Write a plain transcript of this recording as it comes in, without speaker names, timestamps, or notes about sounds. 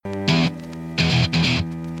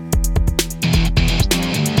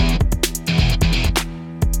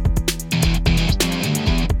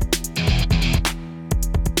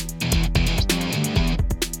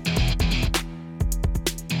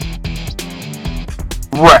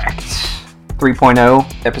E-Rekt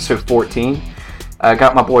 3.0, episode 14. I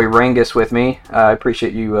got my boy Rangus with me. I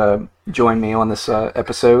appreciate you joining me on this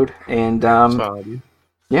episode. And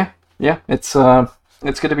yeah, it's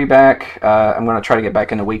good to be back. I'm going to try to get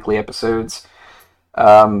back into weekly episodes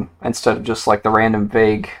instead of just like the random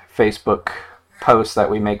vague Facebook posts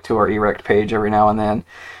that we make to our E-Rekt page every now and then.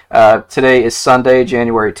 Today is Sunday,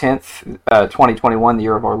 January 10th, 2021, the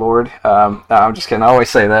year of our Lord. No, I'm just kidding. I always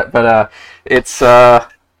say that, but it's a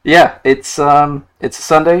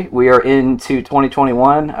Sunday. We are into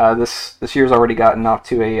 2021. This year's already gotten off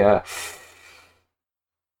to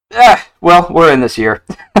we're in this year.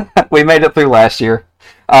 We made it through last year.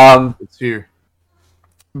 It's here.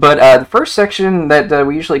 But the first section that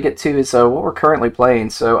we usually get to is what we're currently playing.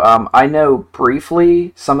 So I know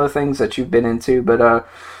briefly some of the things that you've been into, but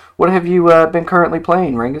what have you been currently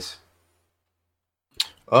playing, Rangus?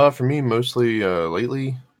 For me, mostly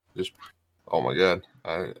lately, just oh my god,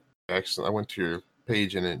 I went to your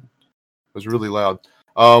page and it was really loud.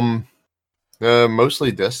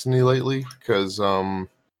 Mostly Destiny lately because I don't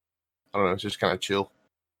know, it's just kind of chill.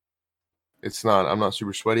 I'm not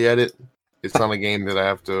super sweaty at it. It's not a game that I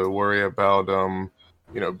have to worry about,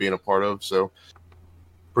 being a part of. So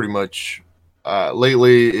pretty much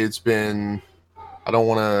lately it's been. I don't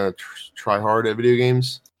want to try hard at video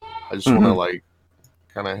games. I just want to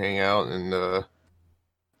kind of hang out and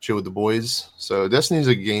chill with the boys. So Destiny's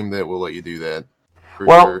a game that will let you do that.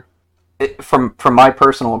 Sure. From my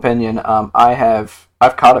personal opinion, I've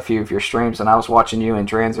caught a few of your streams, and I was watching you and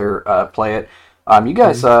Dranzer play it. You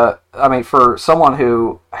guys, for someone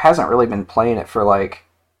who hasn't really been playing it for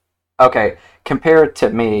compared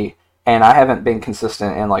to me, and I haven't been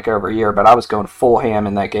consistent in over a year, but I was going full ham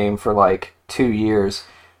in that game for 2 years.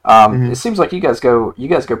 It seems like you guys go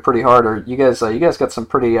pretty hard, or you guys got some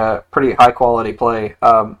pretty high quality play.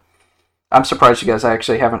 I'm surprised you guys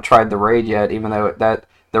actually haven't tried the raid yet, even though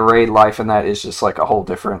the raid life in that is just a whole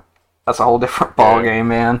different ball game,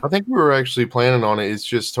 man. I think we were actually planning on it. It's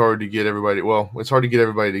just hard to get everybody. Well, it's hard to get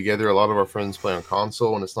everybody together. A lot of our friends play on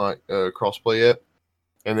console, and it's not crossplay yet.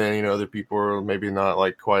 And then other people are maybe not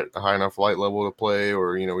quite a high enough light level to play,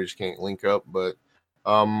 or we just can't link up. But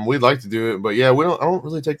we'd like to do it. But yeah, I don't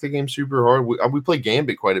really take the game super hard. We play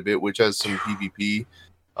Gambit quite a bit, which has some PvP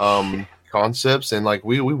concepts, and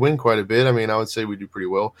we win quite a bit. I mean, I would say we do pretty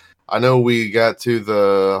well. I know we got to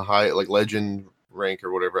the high legend rank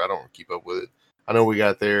or whatever. I don't keep up with it. I know we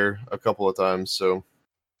got there a couple of times, so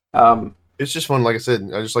it's just fun. Like I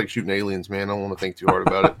said, I just like shooting aliens, man. I don't want to think too hard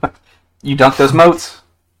about it. You dunk those moats?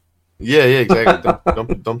 Yeah, exactly.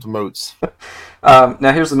 dump the moats.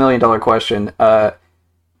 Now here's the $1 million question.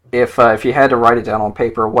 If you had to write it down on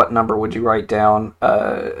paper, what number would you write down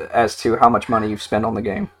as to how much money you've spent on the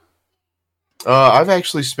game? I've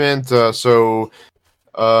actually spent actually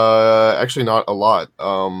not a lot.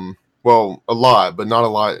 Well, a lot, but not a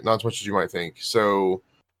lot, not as much as you might think. So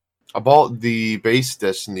I bought the base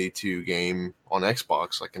Destiny 2 game on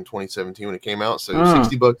Xbox in 2017 when it came out. So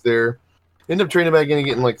 $60 there. Ended up trading back in and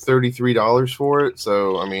getting $33 for it.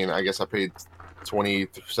 So I mean, I guess I paid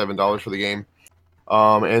 $27 for the game.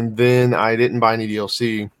 And then I didn't buy any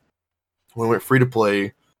DLC. When it went free to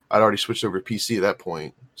play, I'd already switched over to PC at that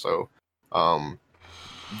point. So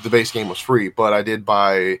the base game was free, but I did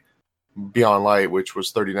buy Beyond Light, which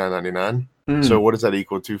was $39.99. So what does that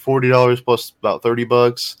equal to? $40 plus about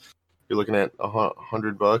 $30. You're looking at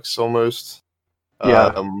 $100 almost.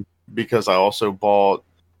 Yeah. Because I also bought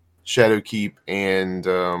Shadowkeep and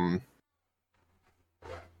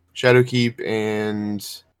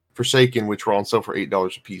Forsaken, which were on sale for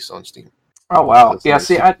 $8 a piece on Steam. Oh wow! So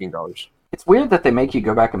see, $16. It's weird that they make you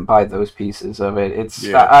go back and buy those pieces of it.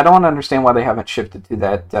 I don't understand why they haven't shifted to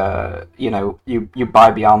that. You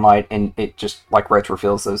buy Beyond Light and it just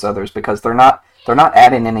retrofills those others, because they're not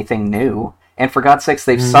adding anything new. And for God's sakes,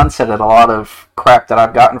 they've sunsetted a lot of crap that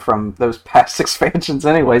I've gotten from those past expansions.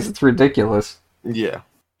 Anyways, it's ridiculous. Yeah,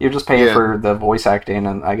 you're just paying for the voice acting,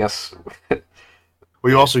 and I guess.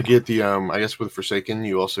 We also get the I guess with Forsaken,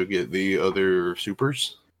 you also get the other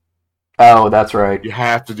supers. Oh, that's right. You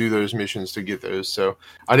have to do those missions to get those. So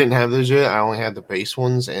I didn't have those yet. I only had the base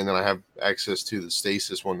ones, and then I have access to the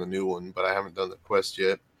Stasis one, the new one, but I haven't done the quest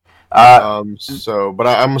yet. But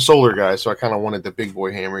I'm a solar guy, so I kind of wanted the big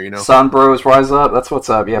boy hammer, Sun bros, rise up. That's what's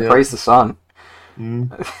up. Yeah, praise the sun. Drans,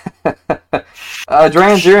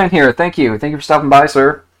 you're in here. Thank you for stopping by,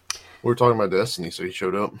 sir. We were talking about Destiny, so he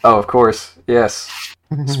showed up. Oh, of course. Yes.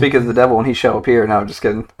 Speak of the devil when he shall appear. No, I'm just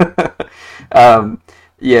kidding.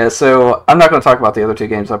 Yeah, so I'm not going to talk about the other two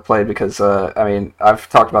games I've played because, I mean, I've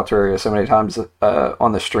talked about Terraria so many times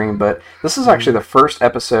on the stream, but this is actually the first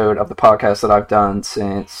episode of the podcast that I've done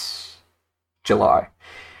since July.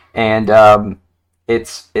 And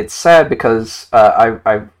it's sad because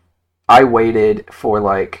I waited for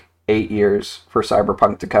like 8 years for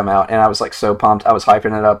Cyberpunk to come out, and I was like so pumped. I was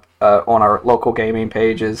hyping it up on our local gaming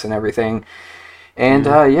pages and everything. And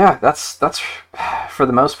yeah, that's for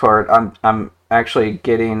the most part. I'm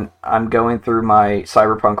going through my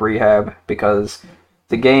Cyberpunk rehab because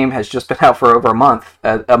the game has just been out for over a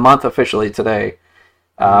month officially today,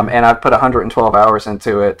 and I've put 112 hours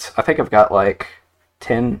into it. I think I've got like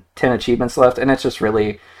 10 achievements left, and it's just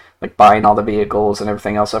really like buying all the vehicles and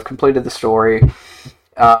everything else. I've completed the story.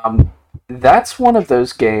 That's one of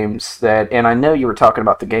those games that, and I know you were talking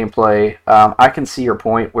about the gameplay. I can see your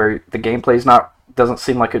point where the gameplay's doesn't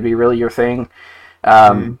seem like it'd be really your thing.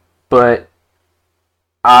 But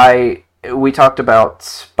we talked about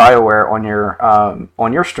BioWare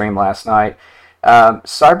on your stream last night.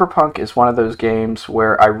 Cyberpunk is one of those games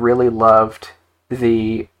where I really loved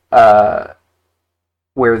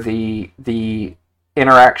where the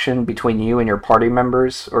interaction between you and your party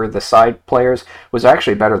members or the side players was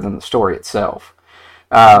actually better than the story itself.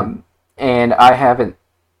 And I haven't.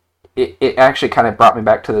 It actually kind of brought me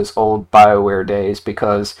back to those old BioWare days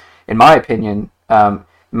because, in my opinion,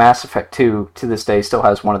 Mass Effect 2 to this day still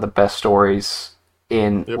has one of the best stories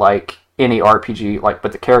in like any RPG. Like,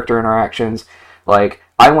 but the character interactions, like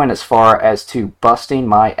I went as far as to busting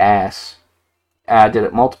my ass. I did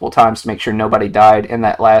it multiple times to make sure nobody died in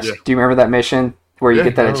that last. Yeah. Do you remember that mission where you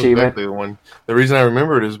get that achievement? Exactly the one. The reason I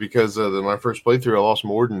remember it is because my first playthrough, I lost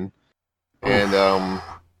Morden, and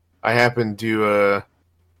I happened to.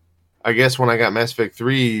 I guess when I got Mass Effect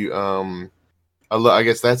 3, I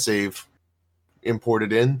guess that save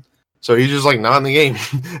imported in. So he's just like not in the game.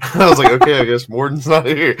 I was like, okay, I guess Morden's not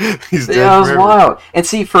here. He's dead. Yeah, it was wild. And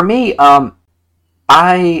see, for me,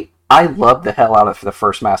 I loved the hell out of the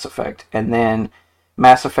first Mass Effect, and then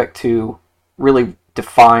Mass Effect 2 really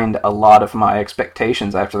defined a lot of my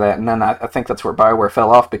expectations after that. And then I think that's where BioWare fell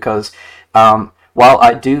off because while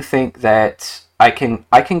I do think that I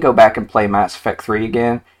can go back and play Mass Effect 3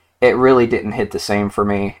 again, it really didn't hit the same for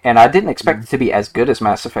me. And I didn't expect it to be as good as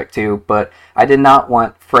Mass Effect 2, but I did not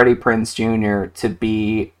want Freddie Prinze Jr. to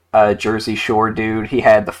be a Jersey Shore dude. He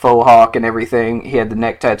had the faux hawk and everything. He had the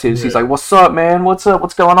neck tattoos. Yeah. He's like, "What's up, man? What's up?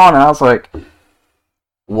 What's going on?" And I was like,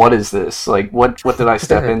 "What is this? Like, what did I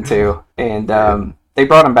step into?" And they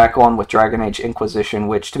brought him back on with Dragon Age Inquisition,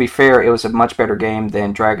 which, to be fair, it was a much better game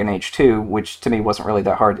than Dragon Age 2, which to me wasn't really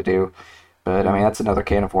that hard to do. But I mean, that's another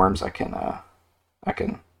can of worms I can.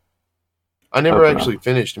 I never actually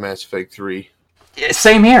finished Mass Effect 3.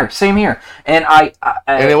 Same here. And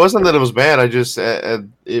and it wasn't that it was bad. I just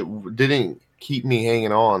it didn't keep me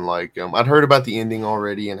hanging on. Like I'd heard about the ending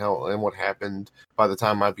already and what happened by the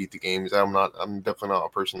time I beat the games. I'm definitely not a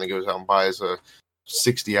person that goes out and buys a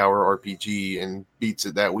 60-hour RPG and beats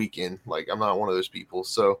it that weekend. Like I'm not one of those people.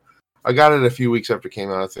 So I got it a few weeks after it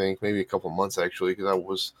came out. I think maybe a couple months actually because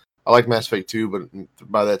I liked Mass Effect 2,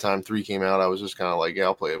 but by that time 3 came out, I was just kind of like, yeah,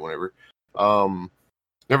 I'll play it whenever.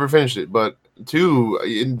 Never finished it, but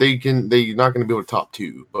 2, they're not going to be able to top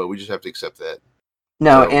 2, but we just have to accept that.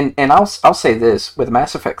 No, so. and I'll say this with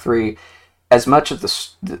Mass Effect 3, as much of the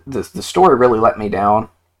story really let me down,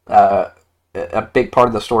 a big part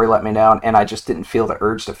of the story let me down, and I just didn't feel the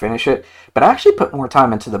urge to finish it. But I actually put more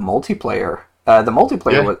time into the multiplayer. The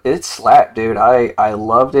multiplayer it slapped, dude. I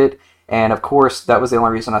loved it, and of course that was the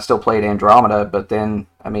only reason I still played Andromeda. But then,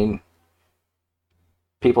 I mean,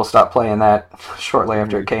 people stopped playing that shortly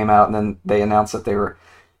after it came out, and then they announced that they were,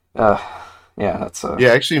 Yeah,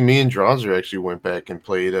 actually, me and Dronzer actually went back and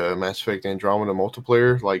played Mass Effect Andromeda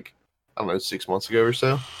multiplayer, like, I don't know, 6 months ago or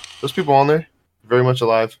so. Those people on there, very much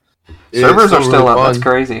alive. Servers are still up, that's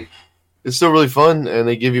crazy. It's still really fun, and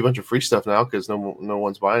they give you a bunch of free stuff now, because no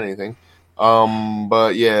one's buying anything.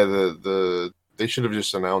 But yeah, they should have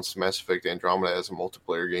just announced Mass Effect Andromeda as a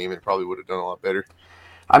multiplayer game, and it probably would have done a lot better.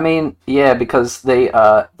 I mean, yeah, because they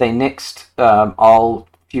nixed all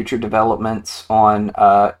future developments on.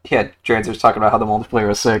 Dranzer's talking about how the multiplayer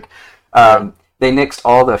is sick. They nixed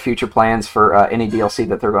all the future plans for any DLC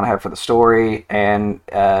that they're going to have for the story, and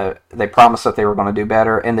they promised that they were going to do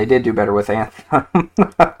better, and they did do better with Anthem.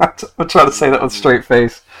 I'm trying to say that with straight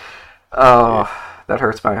face. Oh, that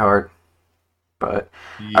hurts my heart. But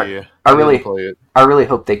yeah, I really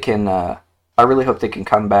hope they can. I really hope they can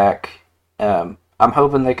come back. I'm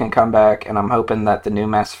hoping they can come back, and I'm hoping that the new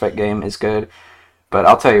Mass Effect game is good. But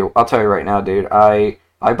I'll tell you right now, dude. I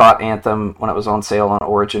I bought Anthem when it was on sale on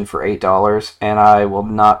Origin for $8, and I will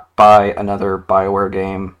not buy another BioWare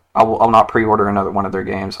game. I'll not pre-order another one of their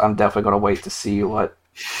games. I'm definitely going to wait to see what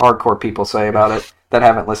hardcore people say about it that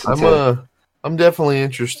haven't listened to it. I'm definitely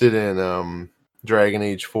interested in Dragon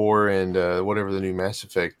Age 4 and whatever the new Mass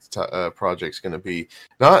Effect project's going to be.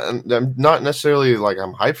 Not necessarily like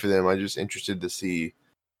I'm hyped for them. I'm just interested to see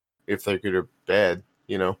if they're good or bad,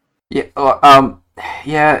 you know? Yeah,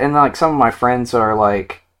 yeah, and like some of my friends are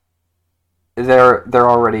like, they're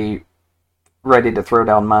already ready to throw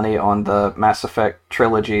down money on the Mass Effect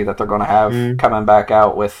trilogy that they're going to have coming back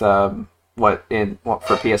out with what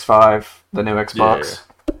for PS5, the new Xbox.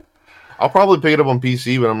 Yeah. I'll probably pick it up on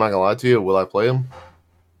PC, but I'm not gonna lie to you. Will I play them?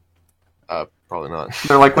 Probably not.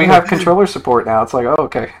 They're like, we have controller support now. It's like, oh,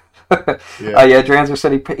 okay. Yeah, Dranzer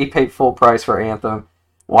said he paid full price for Anthem.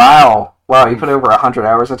 Wow, he put over 100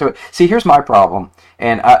 hours into it. See, here's my problem,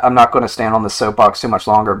 and I'm not going to stand on the soapbox too much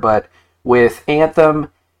longer, but with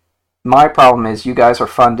Anthem, my problem is you guys are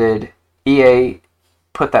funded. EA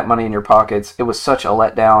put that money in your pockets. It was such a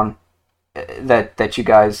letdown that you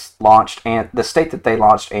guys launched, and the state that they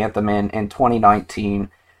launched Anthem in 2019.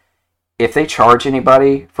 If they charge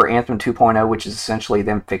anybody for Anthem 2.0, which is essentially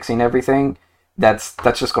them fixing everything, that's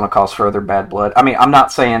just going to cause further bad blood. I mean, I'm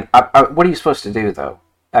not saying what are you supposed to do though?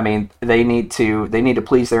 I mean, they need to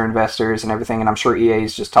please their investors and everything, and I'm sure EA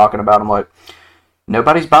is just talking about them like,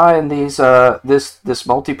 nobody's buying these this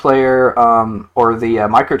multiplayer or the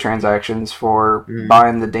microtransactions for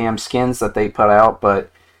buying the damn skins that they put out. But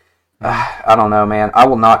I don't know, man. I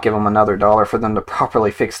will not give them another $1 for them to properly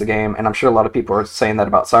fix the game, and I'm sure a lot of people are saying that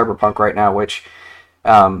about Cyberpunk right now. Which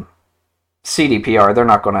CDPR, they're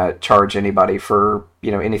not going to charge anybody for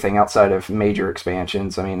anything outside of major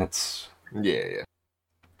expansions. I mean, it's yeah.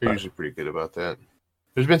 They're usually pretty good about that.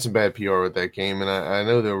 There's been some bad PR with that game, and I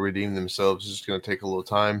know they'll redeem themselves. It's just going to take a little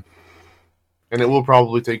time. And it will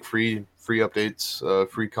probably take free updates,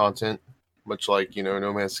 free content, much like,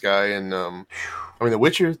 No Man's Sky. And, The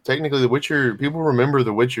Witcher, technically The Witcher, people remember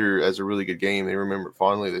The Witcher as a really good game. They remember it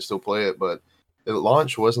fondly. They still play it, but the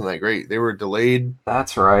launch wasn't that great. They were delayed.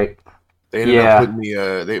 That's right. They ended up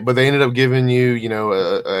putting they ended up giving you,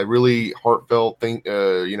 a really heartfelt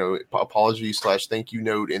apology / thank you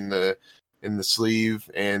note in the sleeve,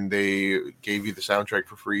 and they gave you the soundtrack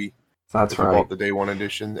for free. That's right. You bought the day one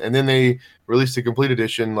edition, and then they released the complete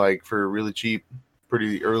edition like for really cheap,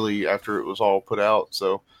 pretty early after it was all put out.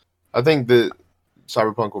 So I think that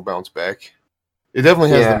Cyberpunk will bounce back. It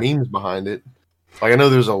definitely has the memes behind it. Like I know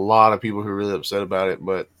there's a lot of people who are really upset about it,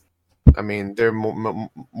 but I mean there are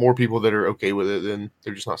more people that are okay with it than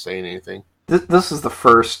they're just not saying anything. This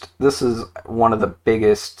is one of the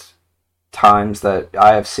biggest times that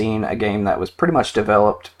I have seen a game that was pretty much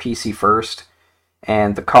developed PC first,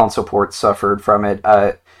 and the console port suffered from it.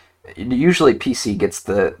 Usually PC gets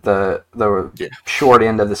the short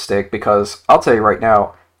end of the stick, because I'll tell you right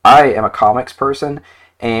now, I am a comics person,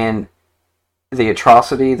 and the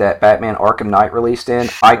atrocity that Batman Arkham Knight released in,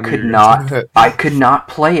 I could not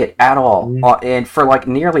play it at all, and for like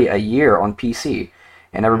nearly a year on PC,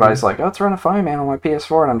 and everybody's like, "Oh, it's running fine, man, on my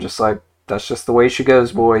PS4," and I'm just like, that's just the way she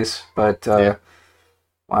goes, boys. But,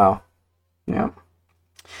 wow. Yeah.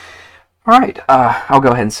 All right. I'll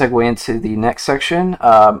go ahead and segue into the next section.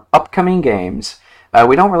 Upcoming games.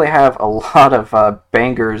 We don't really have a lot of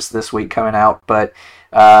bangers this week coming out, but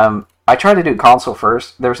I tried to do console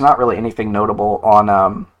first. There's not really anything notable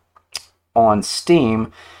on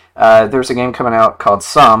Steam. There's a game coming out called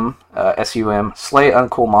SUM, S-U-M, Slay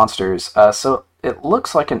Uncool Monsters. So it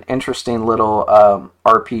looks like an interesting little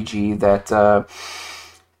RPG that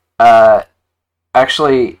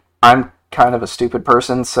actually I'm kind of a stupid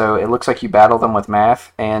person, so it looks like you battle them with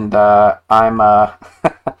math, and I'm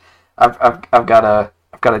I've got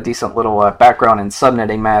a decent little background in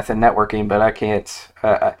subnetting math and networking, but I can't.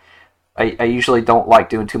 I usually don't like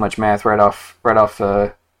doing too much math right off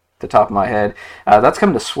the top of my head. That's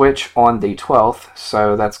coming to Switch on the 12th,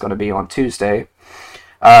 so that's going to be on Tuesday.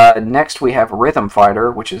 Next, we have Rhythm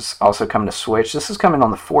Fighter, which is also coming to Switch. This is coming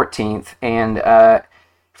on the 14th, and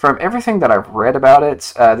from everything that I've read about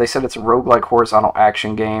it, they said it's a roguelike horizontal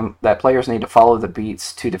action game that players need to follow the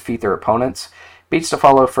beats to defeat their opponents. Beats to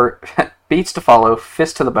follow,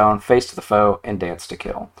 fist to the bone, face to the foe, and dance to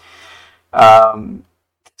kill.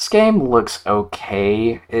 This game looks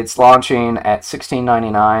okay. It's launching at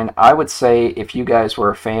 $16.99. I would say if you guys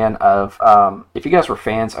were fans of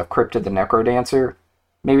Cryptid the Necrodancer,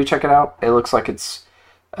 maybe check it out. It looks like it's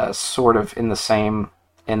sort of in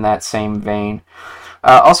that same vein.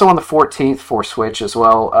 Also on the 14th for Switch as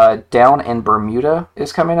well, Down in Bermuda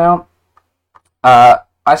is coming out.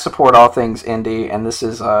 I support all things indie, and this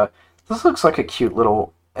looks like a cute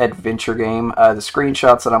little adventure game. The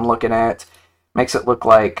screenshots that I'm looking at makes it look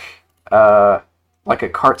like a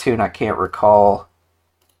cartoon I can't recall.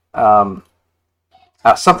 Um,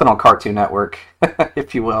 Something on Cartoon Network,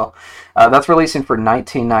 if you will. That's releasing for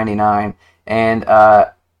 $19.99, and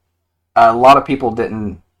a lot of people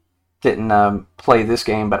didn't play this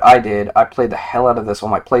game, but I did. I played the hell out of this on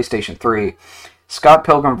my PlayStation 3. Scott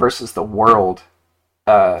Pilgrim versus the World.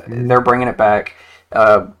 They're bringing it back.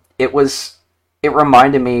 It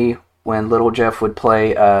reminded me when Little Jeff would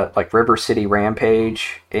play like River City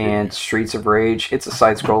Rampage and Streets of Rage. It's a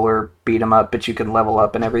side scroller beat 'em up, but you can level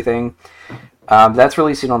up and everything. That's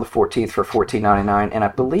releasing on the 14th for $14.99, and I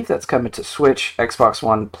believe that's coming to Switch, Xbox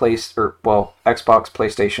One, Xbox,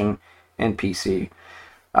 PlayStation, and PC.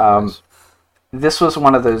 Nice. This was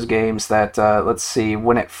one of those games that, let's see,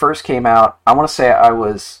 when it first came out, I want to say I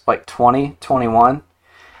was like 20, 21.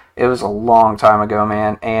 It was a long time ago,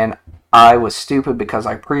 man, and I was stupid because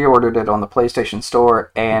I pre-ordered it on the PlayStation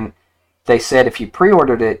Store, and they said if you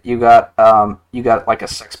pre-ordered it, you got like a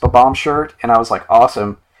Sex Bomb shirt, and I was like,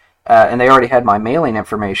 awesome. And they already had my mailing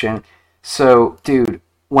information. So, dude,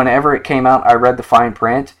 whenever it came out, I read the fine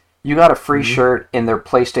print. You got a free shirt in their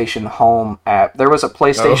PlayStation Home app. There was a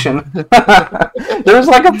PlayStation... Oh. There was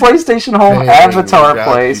like a PlayStation Home avatar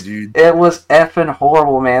place. It was effing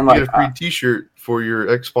horrible, man. You get a free t-shirt for your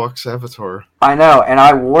Xbox avatar. I know, and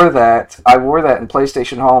I wore that. I wore that in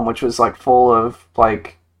PlayStation Home, which was like full of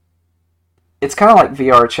like... It's kind of like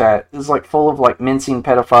VR chat. It's like full of like mincing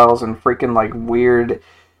pedophiles and freaking like weird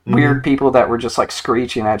people that were just like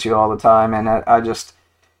screeching at you all the time, and I just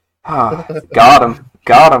got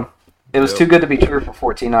him. It was too good to be true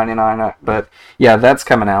for $14.99, but yeah, that's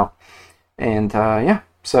coming out, and yeah.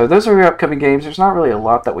 So those are your upcoming games. There's not really a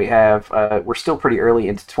lot that we have. We're still pretty early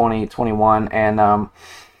into 2021, and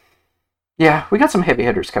yeah, we got some heavy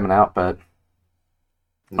hitters coming out, but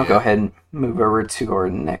I'll go ahead and move over to our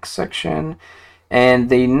next section. And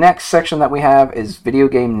the next section that we have is video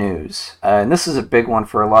game news. And this is a big one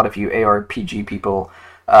for a lot of you ARPG people.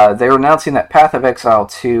 They're announcing that Path of Exile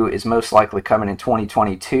 2 is most likely coming in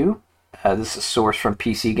 2022. This is sourced from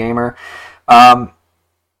PC Gamer. I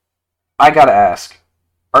gotta ask,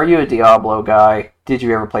 are you a Diablo guy? Did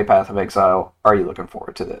you ever play Path of Exile? Are you looking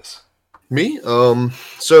forward to this? Me?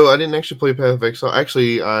 So I didn't actually play Path of Exile.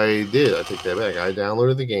 Actually, I did. I take that back. I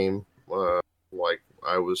downloaded the game, like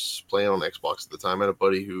I was playing on Xbox at the time. I had a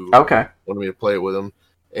buddy who wanted me to play it with him,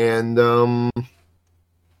 and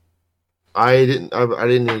I didn't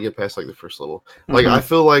even get past like the first level. Like I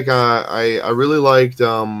feel like I really liked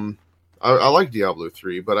I liked Diablo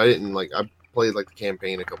 3, but I didn't like I played like the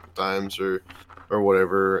campaign a couple times or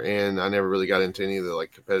whatever, and I never really got into any of the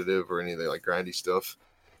like competitive or any of the like grindy stuff.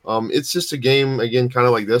 It's just a game again, kind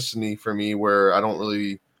of like Destiny for me, where I don't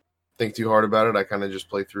really think too hard about it. I kind of just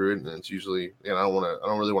play through it, and it's usually, I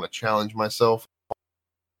don't really want to challenge myself.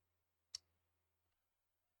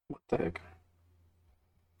 What the heck?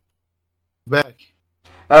 Back.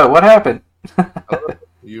 Oh, what happened?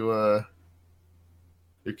 Your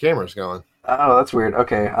camera's gone. Oh, that's weird.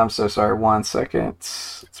 Okay, I'm so sorry. 1 second.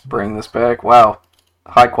 Let's bring this back. Wow,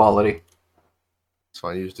 high quality. It's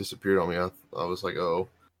fine. You just disappeared on me. I was like, oh.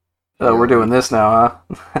 Oh, we're doing this now,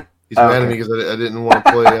 huh? He's mad at me because I didn't want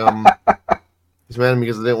to play. He's mad at me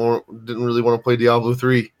because I didn't really want to play Diablo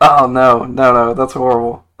 3. Oh no, that's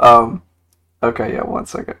horrible. Okay, yeah, 1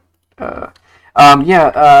 second. I'll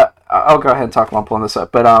go ahead and talk while I'm pulling this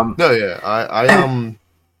up. But no, yeah,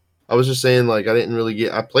 I was just saying, like,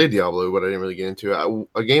 I played Diablo, but I didn't really get into it.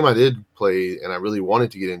 A game I did play and I really wanted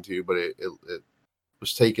to get into, but it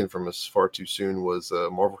was taken from us far too soon, was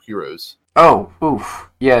Marvel Heroes. Oh, oof.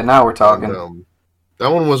 Yeah, now we're talking. And, that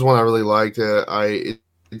one was one I really liked.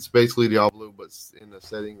 It's basically Diablo, but in a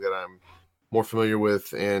setting that I'm more familiar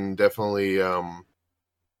with and definitely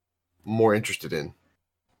more interested in.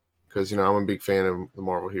 Because, I'm a big fan of the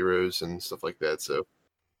Marvel Heroes and stuff like that. So,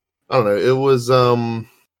 I don't know. It was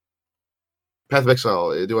Path of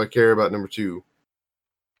Exile. Do I care about number 2?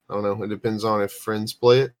 I don't know. It depends on if friends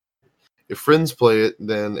play it. If friends play it,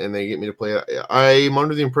 then and they get me to play it, I'm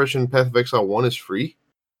under the impression Path of Exile 1 is free.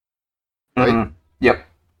 Right? Mm-hmm. Yep.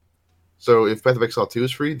 So if Path of Exile 2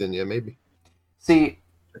 is free, then yeah, maybe. See,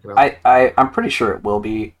 I'm pretty sure it will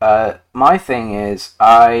be. My thing is,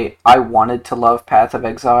 I wanted to love Path of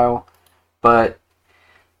Exile, but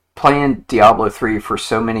playing Diablo 3 for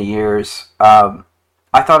so many years, I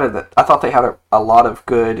thought they had a lot of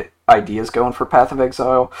good ideas going for Path of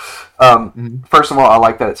Exile. First of all, I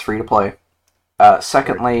like that it's free to play.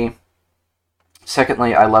 Secondly,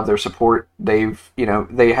 Secondly, I love their support. They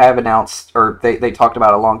have announced, or they talked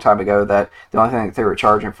about a long time ago, that the only thing that they were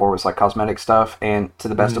charging for was like cosmetic stuff, and to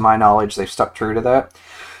the best of my knowledge, they've stuck true to that.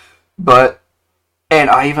 But, and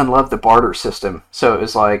I even love the barter system. So it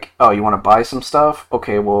was like, oh, you want to buy some stuff?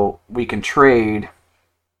 Okay, well, we can trade.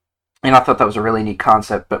 And I thought that was a really neat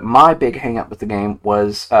concept. But my big hang up with the game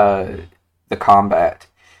was the combat.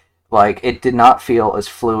 Like, it did not feel as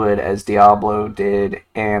fluid as Diablo did,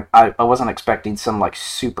 and I wasn't expecting some, like,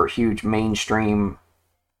 super huge mainstream...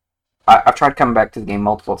 I've tried coming back to the game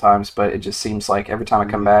multiple times, but it just seems like every time I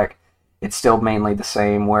come back, it's still mainly the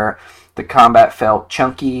same, where the combat felt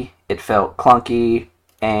chunky, it felt clunky,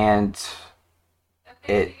 and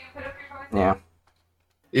it... yeah.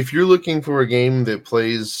 If you're looking for a game that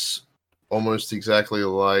plays almost exactly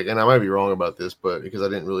like, and I might be wrong about this, but because I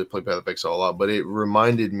didn't really play Path of Exile a lot, but it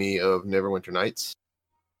reminded me of Neverwinter Nights.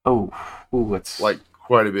 It's like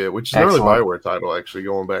quite a bit, which is not really Bioware title actually,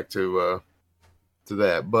 going back to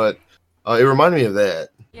that, but it reminded me of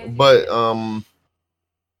that. But I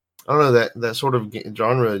don't know, that sort of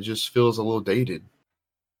genre just feels a little dated.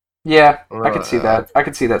 Yeah, I could see that. I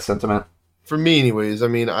could see that sentiment. For me, anyways. I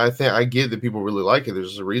mean, I think I get that people really like it.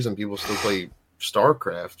 There's a reason people still play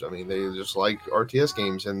StarCraft. I mean, they just like RTS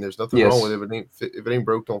games, and there's nothing wrong with it. If it ain't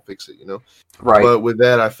broke, don't fix it. Right. But with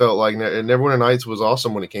that, I felt like Neverwinter Nights was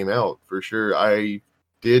awesome when it came out, for sure. I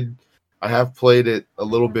have played it a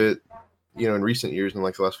little bit, in recent years, in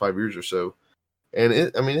like the last 5 years or so, and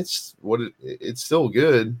it's still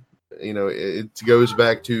good. It goes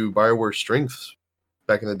back to BioWare's strengths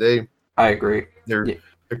back in the day. I agree. Their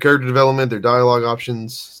character development, their dialogue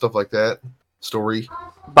options, stuff like that. Story.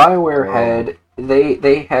 BioWare had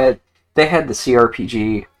they had the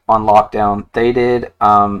CRPG on lockdown. They did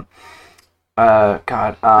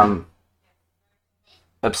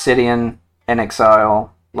Obsidian and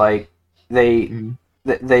Exile. Like they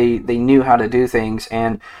knew how to do things,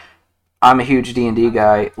 and I'm a huge D&D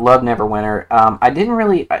guy. Love Neverwinter.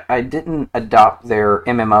 I didn't adopt their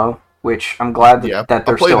MMO, which I'm glad that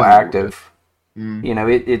they're still active.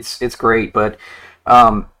 It's great, but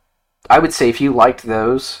I would say if you liked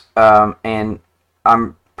those, and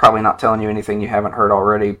I'm probably not telling you anything you haven't heard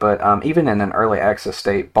already, but even in an early access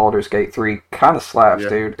state, Baldur's Gate 3 kind of slaps,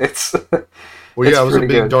 dude. It's I was a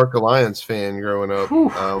big Dark Alliance fan growing up.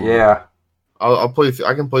 Yeah. I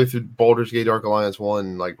can play through Baldur's Gate Dark Alliance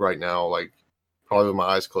 1 like right now, like probably with my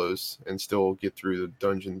eyes closed, and still get through the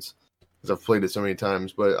dungeons, because I've played it so many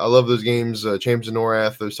times. But I love those games, Champions of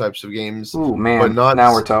Norath, those types of games. Ooh, man, but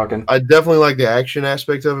now we're talking. I definitely like the action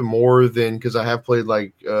aspect of it more than, because I have played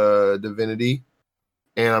like Divinity,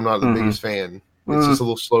 and I'm not the biggest fan. It's just a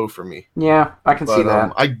little slow for me. Yeah, I can see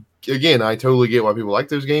that. I totally get why people like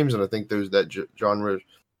those games, and I think that genre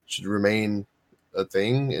should remain a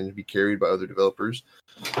thing and be carried by other developers.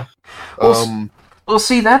 Well,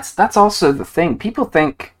 see, that's also the thing. People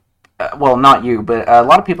think, well, not you, but a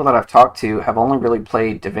lot of people that I've talked to have only really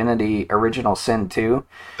played Divinity Original Sin 2.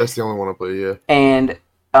 That's the only one I play, yeah. And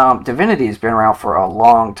Divinity has been around for a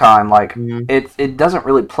long time. Like, it doesn't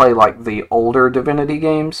really play like the older Divinity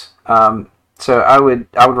games. So I would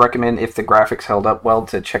recommend, if the graphics held up well,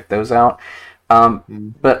 to check those out.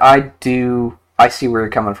 But I see where you're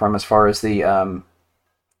coming from as far as the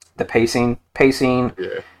pacing.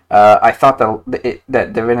 Yeah. I thought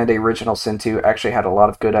that Divinity Original Sin 2 actually had a lot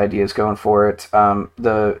of good ideas going for it.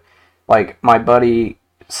 My buddy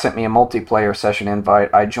sent me a multiplayer session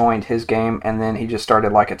invite. I joined his game, and then he just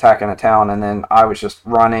started like attacking a town, and then I was just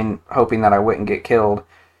running, hoping that I wouldn't get killed.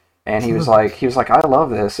 And he was like, I love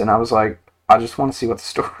this, and I was like, I just want to see what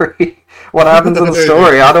happens in the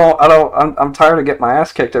story. I'm tired of getting my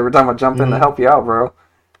ass kicked every time I jump in to help you out, bro.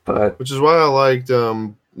 But which is why I liked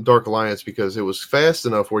Dark Alliance, because it was fast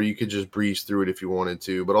enough where you could just breeze through it if you wanted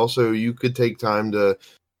to, but also you could take time to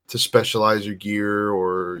specialize your gear,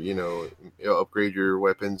 or upgrade your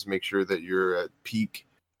weapons, make sure that you're at peak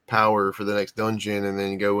power for the next dungeon, and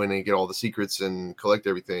then go in and get all the secrets and collect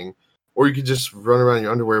everything. Or you could just run around in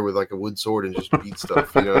your underwear with like a wood sword and just beat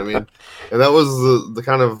stuff, you know what I mean? And that was the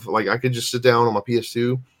kind of, like, I could just sit down on my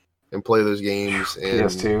PS2 and play those games and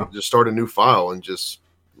just start a new file and just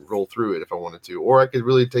roll through it if I wanted to. Or I could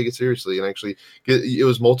really take it seriously and actually it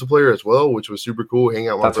was multiplayer as well, which was super cool. Hang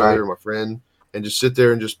out with my brother and my friend and just sit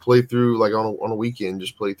there and just play through, like on a weekend,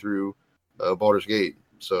 just play through Baldur's Gate.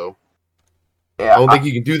 So I don't think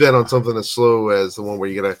you can do that on something as slow as the one where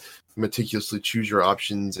you gotta meticulously choose your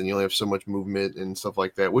options and you only have so much movement and stuff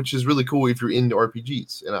like that, which is really cool if you're into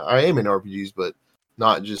RPGs. And I am in RPGs, but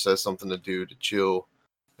not just as something to do to chill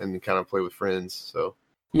and kind of play with friends. So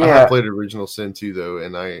I have played Original Sin 2 though,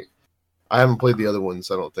 and I haven't played the other ones,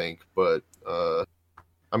 I don't think, but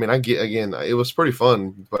I mean, it was pretty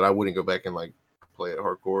fun, but I wouldn't go back and like play it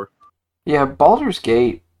hardcore. Yeah, Baldur's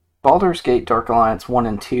Gate, Dark Alliance 1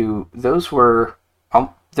 and 2, those were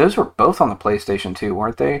both on the PlayStation 2,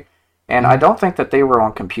 weren't they? And I don't think that they were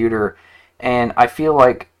on computer. And I feel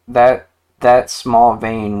like that small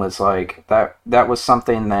vein was like that was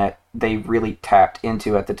something that they really tapped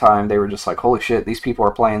into at the time. They were just like, holy shit, these people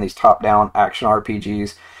are playing these top-down action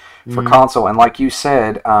RPGs for console. And like you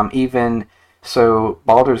said, even so,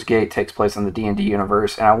 Baldur's Gate takes place in the D&D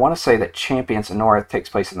universe, and I want to say that Champions of North takes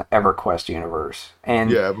place in the EverQuest universe.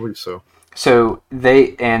 And yeah, I believe so. So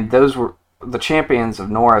those were the Champions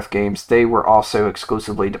of North games. They were also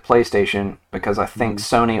exclusively to PlayStation because I think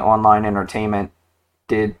Sony Online Entertainment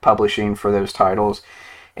did publishing for those titles.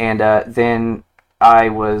 And then I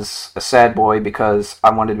was a sad boy because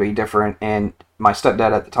I wanted to be different, and my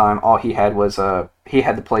stepdad at the time, all he had was he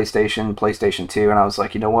had the PlayStation 2, and I was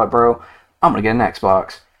like, you know what, bro? I'm going to get an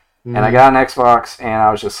Xbox. And I got an Xbox, and I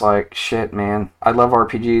was just like, shit, man. I love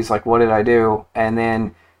RPGs. Like, what did I do? And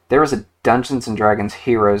then there was a Dungeons & Dragons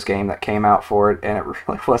Heroes game that came out for it, and it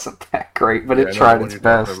really wasn't that great, but it tried its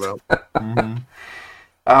best.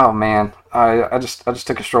 Oh, man. I just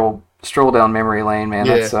took a stroll down memory lane, man.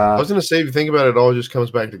 Yeah, I was going to say, if you think about it, it all just comes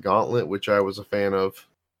back to Gauntlet, which I was a fan of.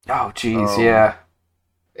 Oh, jeez, yeah.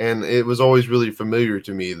 And it was always really familiar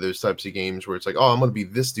to me, those types of games where it's like, oh, I'm going to be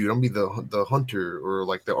this dude. I'm going to be the hunter or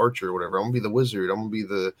like the archer or whatever. I'm going to be the wizard. I'm going to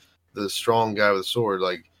be the strong guy with a sword.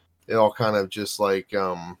 Like, it all kind of just like,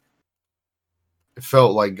 it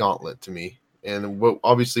felt like Gauntlet to me. And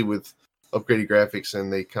obviously with upgraded graphics,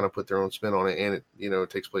 and they kind of put their own spin on it, and it, it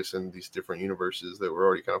takes place in these different universes that were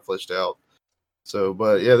already kind of fleshed out. So,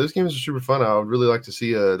 but yeah, those games are super fun. I would really like to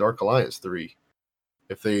see a Dark Alliance 3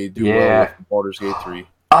 if they do well with Baldur's Gate 3.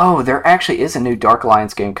 Oh, there actually is a new Dark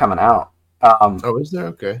Alliance game coming out. Oh, is there?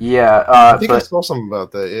 Okay. Yeah. I think I saw something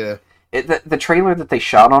about that, yeah. The trailer that they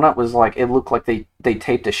shot on it was like, it looked like they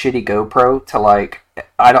taped a shitty GoPro to like,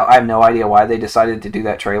 I have no idea why they decided to do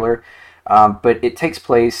that trailer. But it takes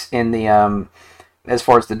place in the, as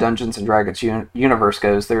far as the Dungeons & Dragons universe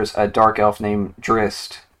goes, there's a dark elf named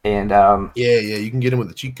Drist. And yeah, you can get him with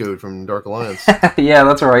the cheat code from Dark Alliance. Yeah,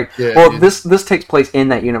 that's right. Yeah, well, this takes place in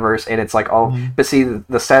that universe, and it's like all. But see,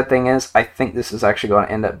 the sad thing is, I think this is actually going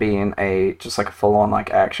to end up being just like a full on like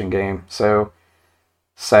action game. So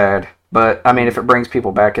sad, but I mean, if it brings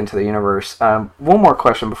people back into the universe. One more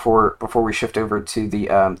question before we shift over to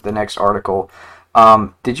the next article.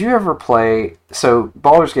 Did you ever play? So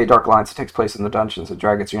Baldur's Gate Dark Alliance takes place in the Dungeons &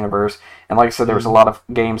 Dragons universe, and like I said, there was a lot of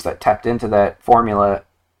games that tapped into that formula.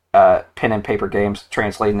 Pen and paper games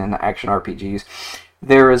translating into action RPGs.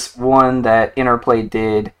 There is one that Interplay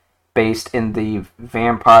did based in the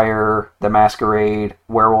Vampire the Masquerade,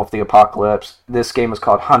 Werewolf the Apocalypse. This game is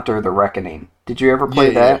called Hunter the Reckoning. Did you ever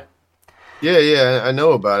play that? Yeah, I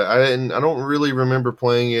know about it. I don't really remember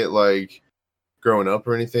playing it like growing up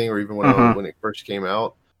or anything, or even when it first came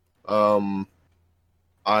out.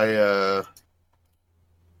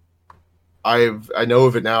 I know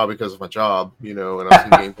of it now because of my job, and I've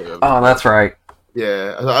seen gameplay of it. Oh, that's right.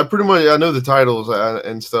 Yeah, I pretty much know the titles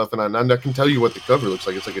and stuff, and I can tell you what the cover looks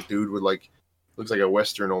like. It's like a dude with looks like a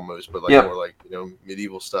Western almost, but more like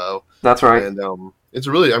medieval style. That's right. And it's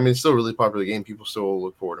still a really popular game. People still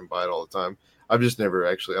look for it and buy it all the time. I've just never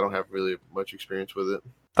I don't have really much experience with it.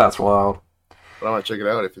 That's wild. But I might check it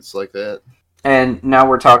out if it's like that. And now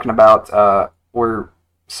we're talking about we're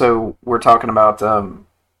talking about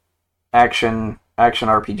action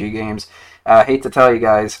RPG games. I hate to tell you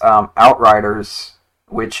guys, Outriders,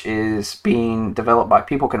 which is being developed by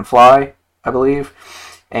People Can Fly, I believe.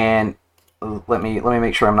 And let me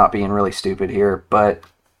make sure I'm not being really stupid here, but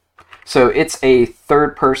so it's a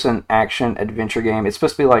third-person action adventure game. It's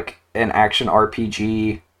supposed to be like an action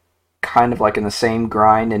RPG, kind of like in the same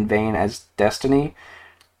grind and vein as Destiny,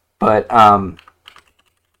 but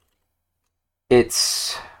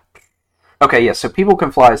it's okay. Yeah, so People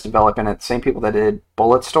Can Fly is developing it. The same people that did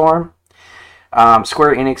Bulletstorm.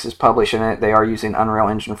 Square Enix is publishing it. They are using Unreal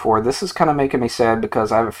Engine 4. This is kind of making me sad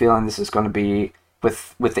because I have a feeling this is going to be,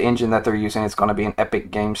 with the engine that they're using, it's going to be an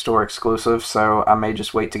Epic Game Store exclusive, so I may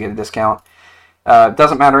just wait to get a discount.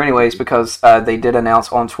 Doesn't matter anyways, because they did announce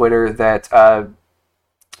on Twitter that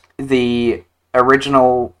the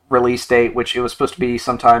original release date, which it was supposed to be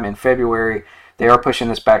sometime in February, they are pushing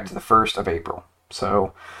this back to the 1st of April.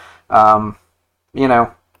 So,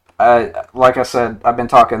 like I said, I've been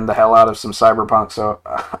talking the hell out of some Cyberpunk, so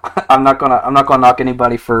I'm not gonna knock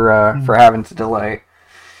anybody for having to delay.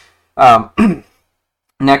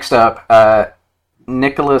 Next up,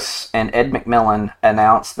 Nicholas and Ed McMillan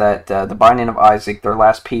announced that The Binding of Isaac, their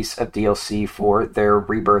last piece of DLC for their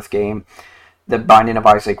Rebirth game, The Binding of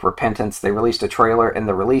Isaac Repentance, they released a trailer, and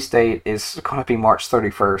the release date is going to be March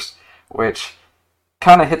 31st, which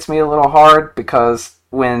kind of hits me a little hard because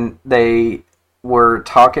when they were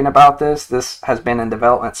talking about this has been in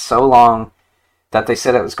development so long that they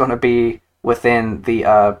said it was going to be within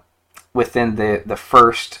the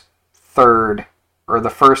first third or the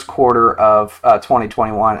first quarter of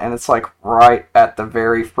 2021, and it's like right at the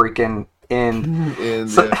very freaking end.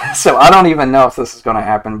 So I don't even know if this is going to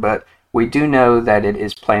happen, but we do know that it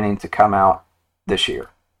is planning to come out this year.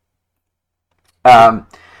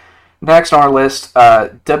 Next on our list,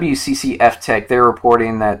 WCCF Tech, they're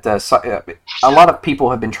reporting that a lot of people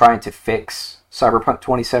have been trying to fix Cyberpunk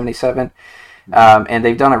 2077, and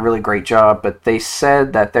they've done a really great job, but they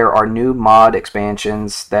said that there are new mod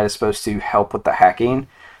expansions that is supposed to help with the hacking.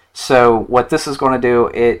 So what this is going to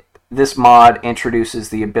do, this mod introduces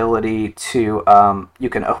the ability to, you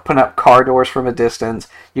can open up car doors from a distance,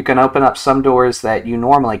 you can open up some doors that you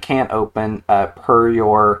normally can't open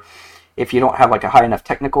if you don't have like a high enough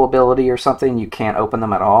technical ability or something, you can't open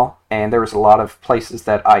them at all. And there was a lot of places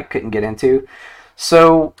that I couldn't get into.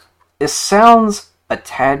 So it sounds a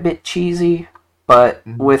tad bit cheesy, but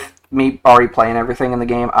with me already playing everything in the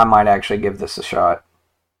game, I might actually give this a shot.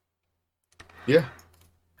 Yeah.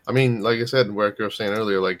 I mean, like I said, like I was saying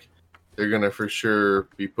earlier, like they're going to for sure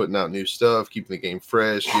be putting out new stuff, keeping the game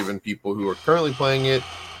fresh, giving people who are currently playing it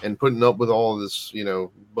and putting up with all this,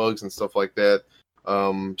 bugs and stuff like that.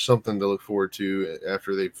 Something to look forward to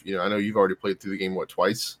after they've, I know you've already played through the game,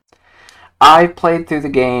 twice? I played through the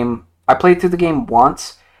game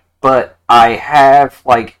once, but I have,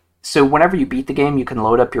 so whenever you beat the game, you can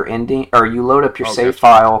load up your ending, or you load up your save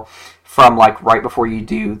file from, right before you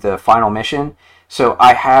do the final mission. So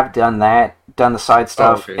I have done that, done the side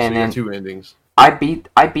stuff, and so then two endings. I beat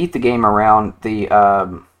the game around the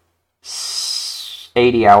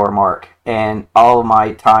 80-hour mark, and all of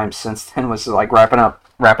my time since then was wrapping up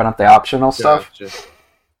the optional stuff.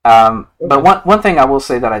 But one thing I will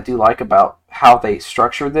say that I do like about how they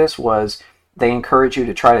structured this was they encourage you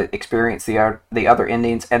to try to experience the other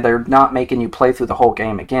endings, and they're not making you play through the whole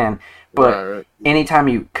game again. But anytime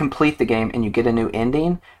you complete the game and you get a new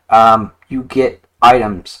ending, you get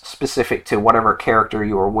items specific to whatever character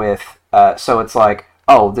you are with. So it's like,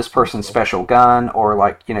 oh, this person's special gun,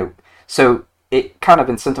 or so it kind of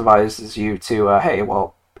incentivizes you to, hey,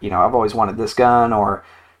 well, I've always wanted this gun, or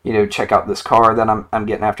check out this car that I'm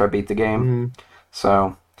getting after I beat the game. Mm-hmm.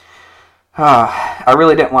 So I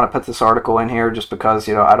really didn't want to put this article in here just because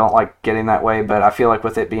I don't like getting that way, but I feel like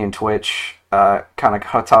with it being Twitch, kind of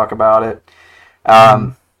gotta talk about it.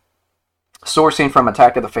 Sourcing from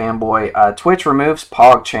Attack of the Fanboy, Twitch removes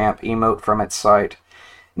PogChamp emote from its site.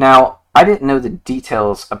 Now, I didn't know the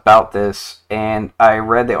details about this, and I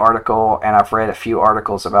read the article, and I've read a few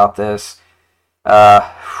articles about this. I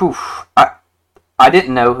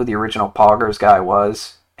didn't know who the original Poggers guy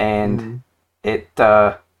was, and I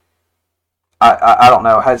don't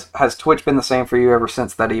know. Has Twitch been the same for you ever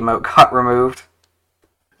since that emote got removed?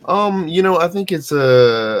 I think it's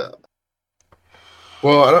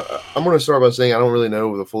well, I'm going to start by saying I don't really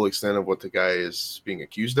know the full extent of what the guy is being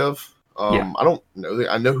accused of. I don't know.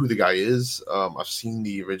 I know who the guy is. I've seen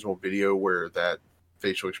the original video where that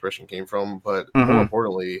facial expression came from, but more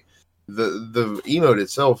importantly, the emote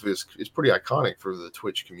itself is pretty iconic for the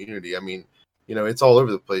Twitch community. I mean, it's all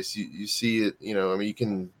over the place. You see it. I mean, you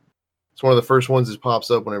can. It's one of the first ones that pops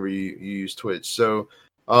up whenever you use Twitch. So,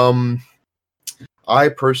 I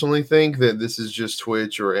personally think that this is just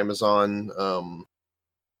Twitch or Amazon,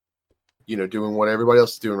 doing what everybody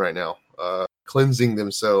else is doing right now, cleansing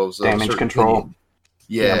themselves of damage control. Opinion.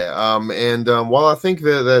 Yeah. And while I think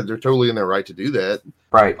that they're totally in their right to do that,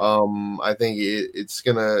 right? I think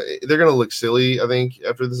they're gonna look silly. I think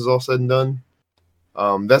after this is all said and done,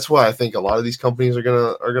 that's why I think a lot of these companies are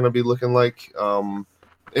gonna be looking like,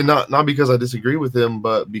 and not because I disagree with them,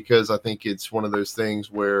 but because I think it's one of those things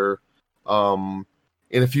where, in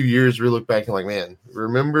a few years we look back and like, man,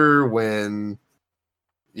 remember when,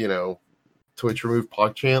 Twitch removed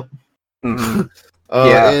PogChamp? Mm-hmm.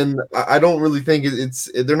 And I don't really think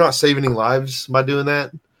they're not saving any lives by doing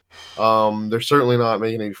that. They're certainly not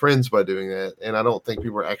making any friends by doing that. And I don't think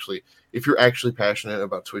people are actually, if you're actually passionate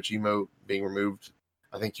about Twitch emote being removed,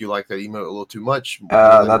 I think you like that emote a little too much.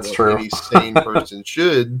 That's true. Any sane person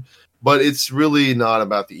should, but it's really not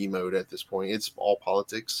about the emote at this point. It's all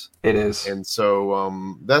politics. It is. And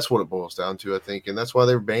so that's what it boils down to, I think. And that's why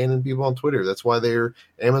they're banning people on Twitter. That's why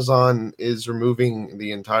Amazon is removing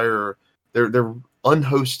the entire, they're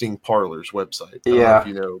unhosting Parler's website. I don't know if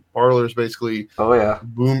you know. Parler's basically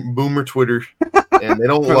boomer Twitter, and they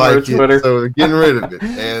don't like Twitter. It, so they're getting rid of it.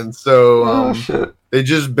 And so they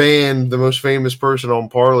just banned the most famous person on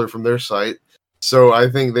Parler from their site. So I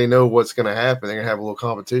think they know what's going to happen. They're going to have a little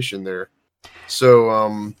competition there. So,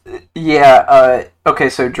 okay,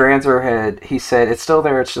 so Dranzer he said, it's still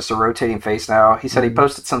there, it's just a rotating face now. He said he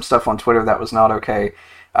posted some stuff on Twitter that was not okay.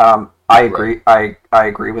 I agree. Right. I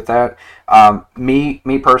agree with that.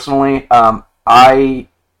 Me personally, I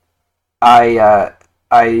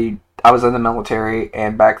was in the military,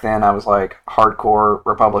 and back then I was like hardcore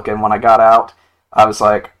Republican. When I got out, I was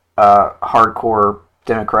like hardcore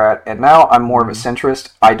Democrat, and now I'm more of a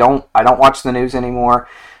centrist. I don't watch the news anymore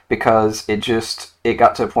because it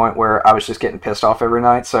got to a point where I was just getting pissed off every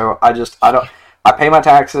night. So I pay my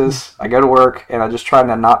taxes, I go to work, and I just try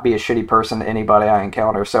to not be a shitty person to anybody I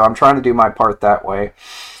encounter. So I'm trying to do my part that way.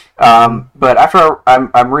 But after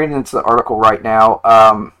I'm reading into the article right now,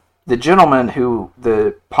 the gentleman who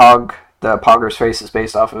the Pogger's face is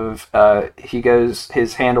based off of,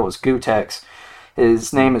 his handle is Gutex.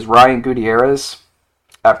 His name is Ryan Gutierrez.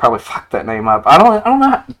 I probably fucked that name up. I don't know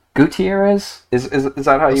how, Gutierrez? Is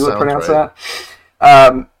that how you would pronounce that?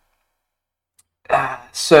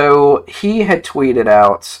 So he had tweeted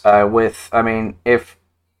out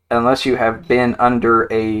unless you have been under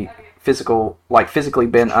a physically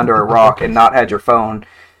been under a rock and not had your phone,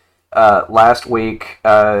 last week,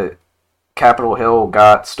 Capitol Hill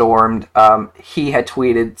got stormed. He had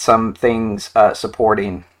tweeted some things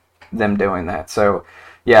supporting them doing that. So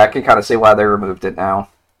yeah, I can kind of see why they removed it now.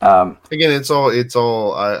 Again, it's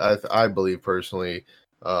all. I believe personally,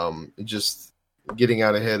 just getting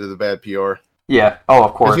out ahead of the bad PR. Yeah. Oh,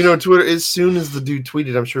 of course. Twitter. As soon as the dude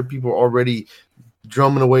tweeted, I'm sure people are already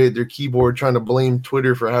drumming away at their keyboard trying to blame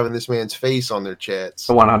Twitter for having this man's face on their chats.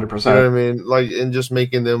 100%. You know what I mean? Like, and just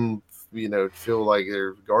making them, feel like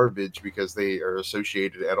they're garbage because they are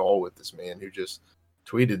associated at all with this man who just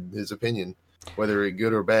tweeted his opinion, whether it's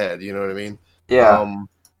good or bad. You know what I mean? Yeah.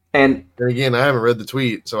 And again, I haven't read the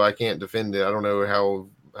tweet, so I can't defend it. I don't know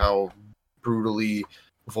how brutally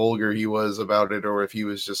vulgar he was about it, or if he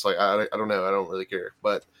was just like, I don't know. I don't really care.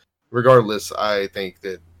 But regardless, I think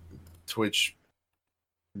that Twitch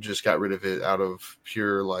just got rid of it out of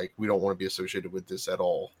pure, we don't want to be associated with this at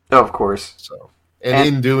all. Oh, of course. So, and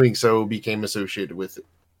in doing so, became associated with it.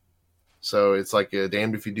 So it's like a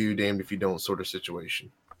damned if you do, damned if you don't sort of situation.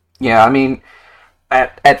 Yeah, I mean,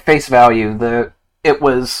 at face value, the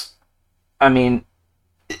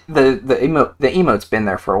emote's been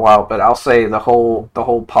there for a while, but I'll say the whole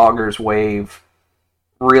Poggers wave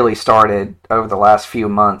really started over the last few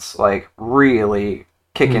months, really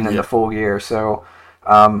kicking into full gear. So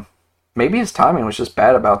maybe his timing was just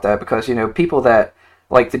bad about that, because people that,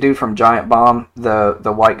 like the dude from Giant Bomb,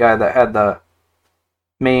 the white guy that had the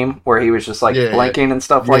meme where he was just blinking and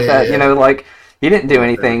stuff like that. Yeah. He didn't do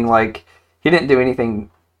anything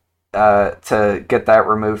to get that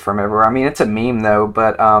removed from everywhere. I mean, it's a meme though,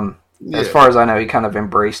 but as far as I know, he kind of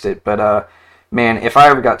embraced it. But man, if I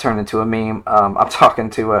ever got turned into a meme, I'm talking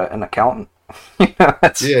to an accountant.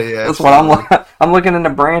 That's what I'm looking into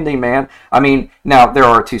branding, man. I mean, now there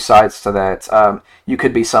are two sides to that. You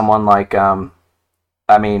could be someone like, I've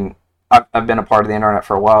been a part of the internet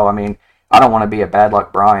for a while. I mean, I don't want to be a Bad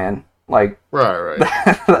Luck Brian. Right.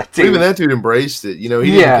 Even that dude embraced it. He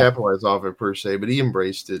didn't capitalize off it per se, but he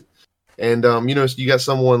embraced it. And you got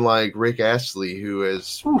someone like Rick Astley who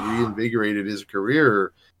has reinvigorated his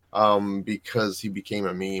career because he became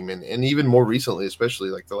a meme, and even more recently, especially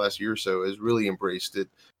like the last year or so, has really embraced it,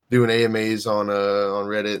 doing AMAs on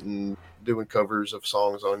Reddit and doing covers of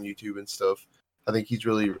songs on YouTube and stuff. I think he's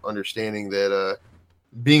really understanding that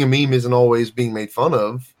being a meme isn't always being made fun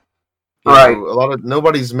of. Right.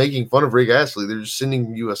 Nobody's making fun of Rick Astley. They're just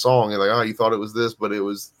sending you a song and like, oh, you thought it was this, but it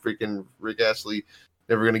was freaking Rick Astley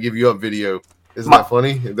Never Gonna Give You Up video. Isn't that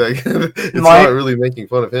funny? It's not really making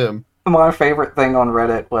fun of him. My favorite thing on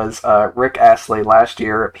Reddit was Rick Astley last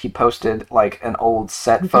year. He posted an old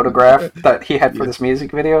set photograph that he had for this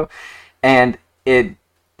music video, and it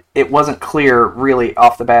wasn't clear really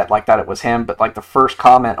off the bat that it was him, but the first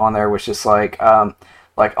comment on there was just oh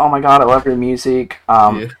my god, I love your music.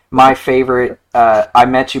 My favorite, I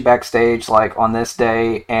met you backstage on this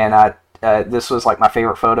day, and this was my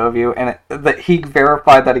favorite photo of you, and that he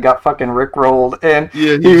verified that he got fucking rickrolled, and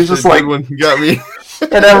he was just one got me.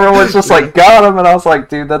 And everyone was just got him, and I was like,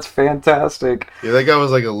 dude, that's fantastic. Yeah, that guy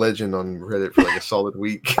was a legend on Reddit for a solid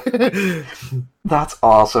week. That's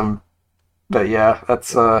awesome. But yeah,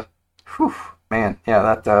 that's man,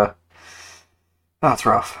 yeah, that's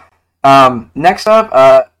rough. Next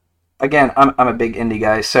up, again, I'm a big indie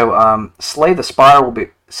guy, so Slay the Spire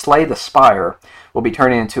will be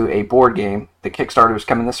turning into a board game. The Kickstarter is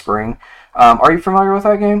coming this spring. Are you familiar with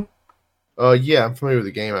that game? Yeah, I'm familiar with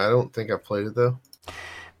the game. I don't think I've played it though.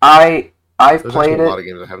 I've There's played actually a it. lot of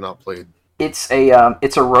games I have not played. It's a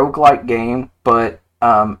roguelike game, but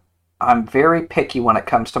I'm very picky when it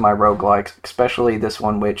comes to my roguelikes, especially this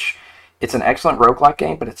one, which it's an excellent roguelike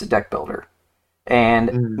game, but it's a deck builder.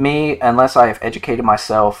 And me, unless I have educated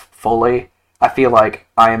myself fully, I feel like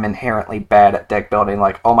I am inherently bad at deck building.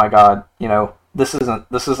 Like, oh my god, this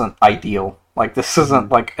isn't ideal. Like, this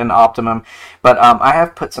isn't like an optimum. But I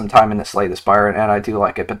have put some time into Slay the Spire, and I do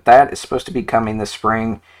like it. But that is supposed to be coming this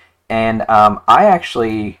spring, and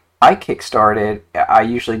I kickstarted. I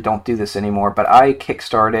usually don't do this anymore, but I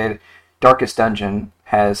kickstarted Darkest Dungeon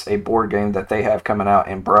has a board game that they have coming out,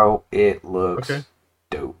 and bro, it looks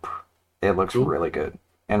dope. It looks really good,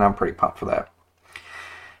 and I'm pretty pumped for that.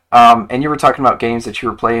 And you were talking about games that you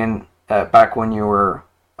were playing back when you were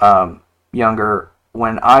younger.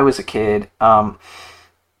 When I was a kid,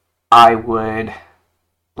 I would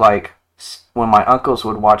like when my uncles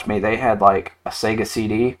would watch me. They had like a Sega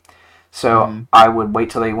CD, so I would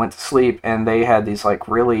wait till they went to sleep, and they had these like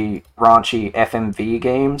really raunchy FMV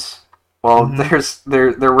games. Well,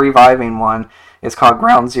 they're reviving one. It's called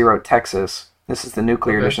Ground Zero Texas. This is the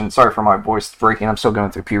nuclear edition. Sorry for my voice breaking. I'm still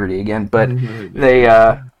going through puberty again. But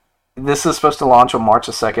this is supposed to launch on March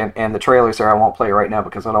the 2nd, and the trailer's there. I won't play it right now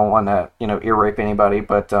because I don't want to, ear rape anybody.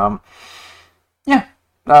 But yeah.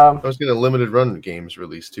 I was getting a limited run games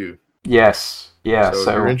released too. Yes. Yeah. So if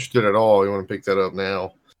you're interested at all, you want to pick that up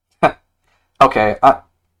now. Okay.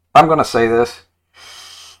 I'm going to say this.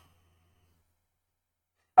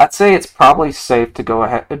 I'd say it's probably safe to go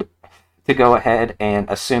ahead and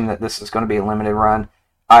assume that this is going to be a limited run.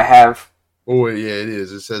 I have. Oh yeah, it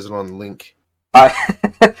is. It says it on the link. I've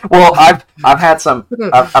had some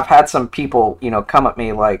people come at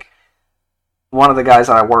me, like one of the guys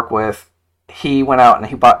that I work with. He went out and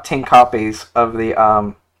he bought 10 copies of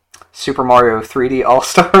the Super Mario 3D All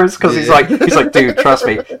Stars because he's like, dude, trust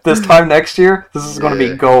me, this time next year this is going to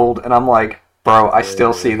be gold. And I'm like, bro, I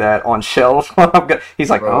still see that on shelves. He's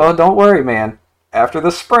like, oh, don't worry, man. After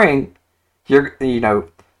the spring, your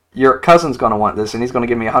cousin's going to want this, and he's going to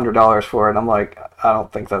give me $100 for it. And I'm like, I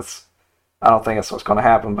don't think that's what's going to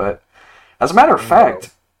happen. But as a matter of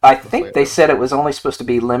fact, I think they said it was only supposed to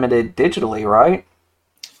be limited digitally, right?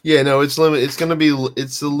 Yeah, no, it's limited.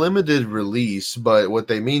 It's a limited release, but what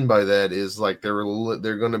they mean by that is like they're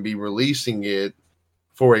going to be releasing it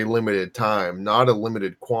for a limited time, not a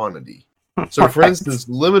limited quantity. So, for instance,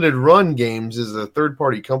 Limited Run Games is a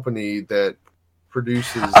third-party company that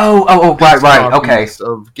produces right, okay,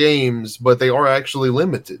 of games, but they are actually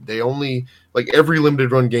limited. They only every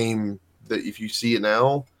Limited Run game that if you see it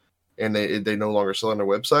now, and they no longer sell on their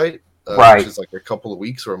website, which is like a couple of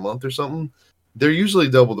weeks or a month or something. They're usually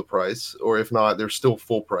double the price, or if not, they're still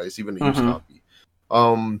full price, even a used copy.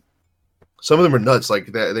 Some of them are nuts. Like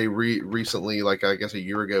that, they recently, like I guess a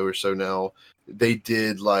year ago or so now, they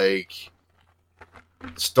did like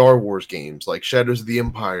Star Wars games, like Shadows of the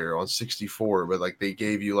Empire on 64, but like they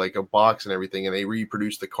gave you like a box and everything, and they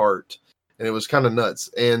reproduced the cart, and it was kind of nuts.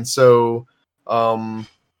 And so,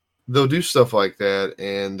 they'll do stuff like that,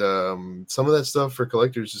 and some of that stuff for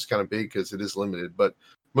collectors is kind of big because it is limited, but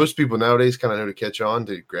most people nowadays kind of know to catch on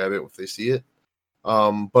to grab it if they see it.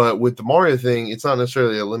 But with the Mario thing, it's not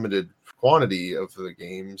necessarily a limited quantity of the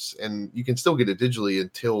games, and you can still get it digitally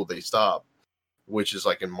until they stop, which is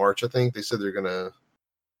like in March, I think. They said they're gonna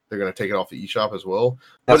take it off the eShop as well.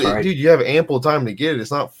 That's but right. Dude, you have ample time to get it. It's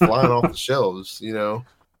not flying off the shelves,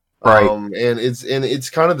 Right. And it's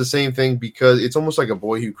kind of the same thing because it's almost like a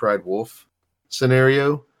Boy Who Cried Wolf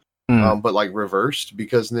scenario. But like reversed,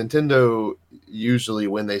 because Nintendo usually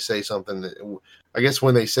when they say something, I guess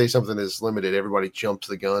when they say something is limited, everybody jumps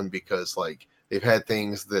the gun because like they've had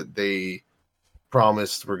things that they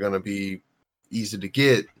promised were going to be easy to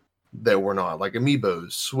get that were not, like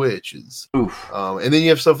Amiibos, Switches. And then you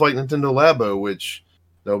have stuff like Nintendo Labo, which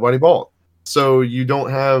nobody bought. So you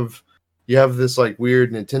have this like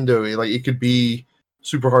weird Nintendo, like it could be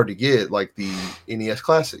super hard to get, like the NES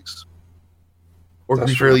Classics. Or it can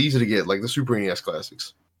be fairly easy to get, like the Super NES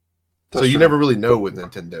Classics. So you never really know with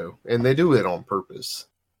Nintendo. And they do it on purpose.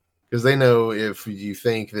 Because they know if you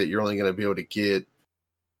think that you're only going to be able to get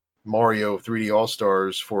Mario 3D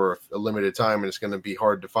All-Stars for a limited time and it's going to be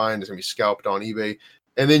hard to find, it's going to be scalped on eBay.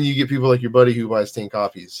 And then you get people like your buddy who buys 10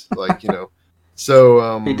 copies. Like,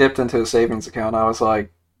 So... he dipped into a savings account. I was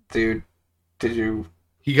like, dude, did you...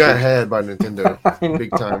 He got had by Nintendo.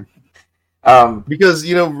 Big time. Because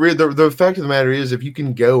the fact of the matter is, if you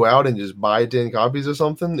can go out and just buy 10 copies of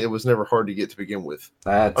something, it was never hard to get to begin with.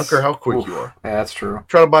 I don't care how quick you are. Yeah, that's true.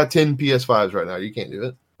 Try to buy 10 PS5s right now, you can't do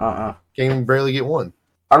it. Can't even barely get one.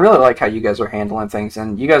 I really like how you guys are handling things,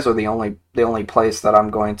 and you guys are the only place that I'm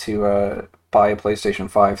going to buy a PlayStation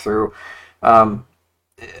 5 through.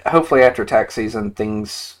 Hopefully, after tax season,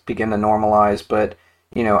 things begin to normalize. But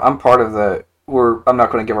I'm part of the. I'm not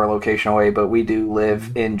going to give our location away, but we do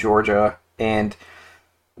live in Georgia, and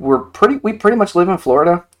we pretty much live in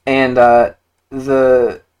Florida, and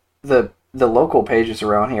the local pages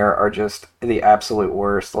around here are just the absolute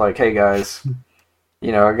worst. Like, hey guys.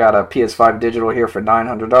 I got a PS5 digital here for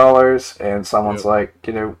 $900, and someone's like,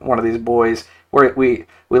 one of these boys. We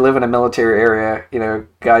live in a military area.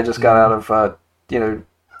 Guy just got out of,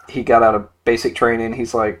 he got out of basic training.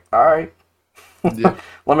 He's like, all right,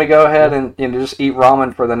 let me go ahead and just eat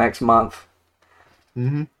ramen for the next month.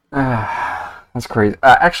 Mm-hmm. That's crazy.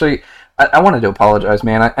 Actually, I wanted to apologize,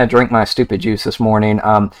 man. I drank my stupid juice this morning.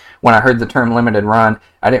 When I heard the term limited run,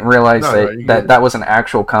 I didn't realize that was an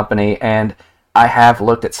actual company, and I have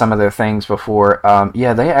looked at some of their things before.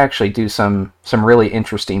 Yeah, they actually do some really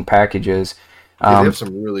interesting packages. They have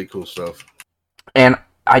some really cool stuff. And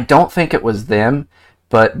I don't think it was them,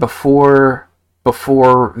 but before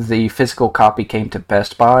the physical copy came to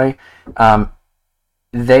Best Buy,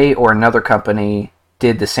 they or another company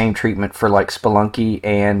did the same treatment for like Spelunky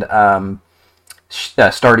and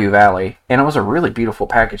Stardew Valley, and it was a really beautiful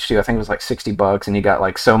package too. I think it was like $60, and you got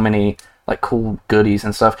like so many like cool goodies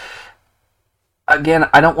and stuff. Again,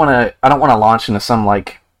 I don't want to launch into some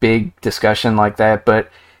like big discussion like that, but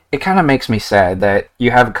it kind of makes me sad that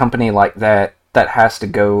you have a company like that has to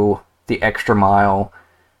go the extra mile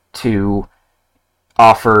to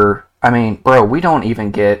offer. I mean, bro, we don't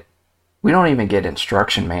even get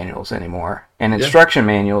instruction manuals anymore. And instruction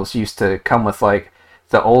manuals used to come with like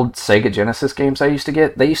the old Sega Genesis games I used to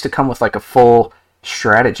get. They used to come with like a full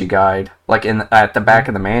strategy guide, like at the back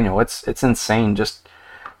of the manual. It's insane just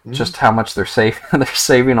how much they're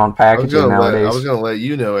saving on packaging nowadays. I was going to let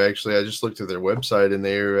you know, actually. I just looked at their website, and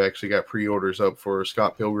they actually got pre-orders up for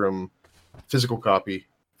Scott Pilgrim physical copy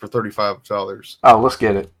for $35. Oh, let's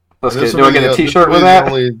get it. Let's get it. Do I get a t-shirt with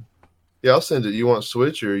that? Yeah, I'll send it. You want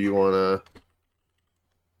Switch or you want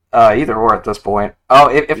either or at this point. Oh,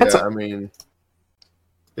 if it's... I mean,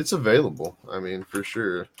 it's available. I mean, for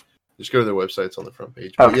sure. Just go to their websites on the front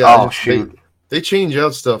page. But yeah, shoot. They change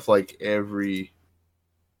out stuff like every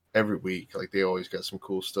week. Like, they always got some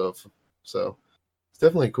cool stuff. So it's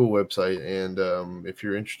definitely a cool website. And if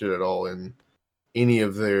you're interested at all in any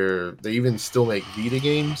of they even still make Vita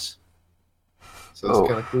games. So that's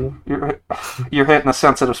kind of cool. You're hitting a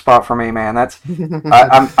sensitive spot for me, man. That's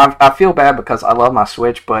I feel bad because I love my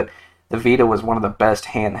Switch, but the Vita was one of the best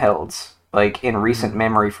handhelds like in recent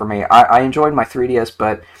memory for me. I enjoyed my 3DS,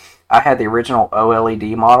 but I had the original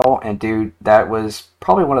OLED model, and dude, that was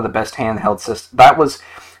probably one of the best handheld systems.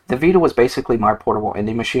 The Vita was basically my portable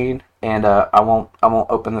indie machine, and I won't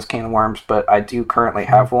open this can of worms, but I do currently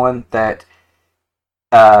have one that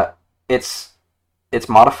it's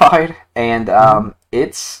modified, and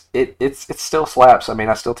it still slaps. I mean,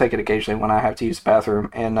 I still take it occasionally when I have to use the bathroom,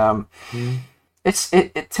 and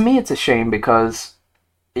to me it's a shame because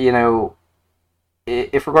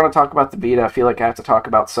if we're going to talk about the Vita, I feel like I have to talk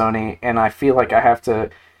about Sony, and I feel like I have to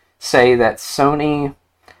say that Sony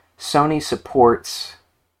supports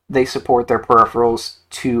their peripherals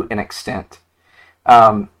to an extent.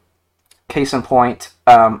 Case in point,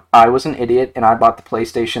 I was an idiot and I bought the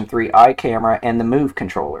PlayStation 3 eye camera and the Move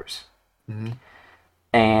controllers. Mm-hmm.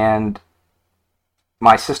 And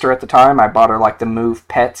my sister at the time, I bought her like the Move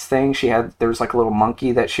Pets thing. There was like a little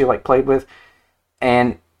monkey that she like played with.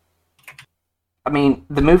 And I mean,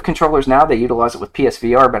 the Move controllers now, they utilize it with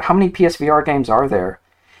PSVR, but how many PSVR games are there?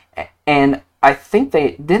 And I think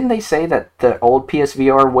didn't they say that the old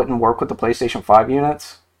PSVR wouldn't work with the PlayStation 5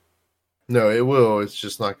 units? No, it will. It's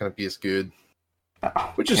just not going to be as good,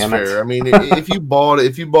 which is fair. I mean, if you bought a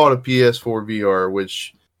PS4 VR,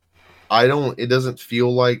 which it doesn't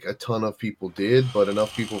feel like a ton of people did, but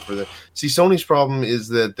enough people for that. See, Sony's problem is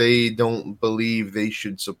that they don't believe they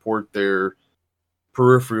should support their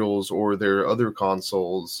peripherals or their other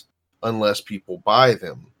consoles unless people buy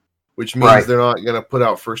them, which means they're not going to put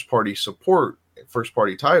out first-party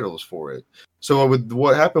titles for it. So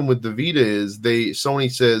what happened with the Vita is Sony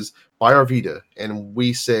says, buy our Vita, and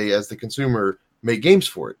we say, as the consumer, make games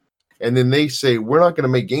for it. And then they say, we're not going to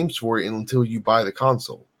make games for it until you buy the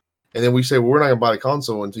console. And then we say, well, we're not going to buy the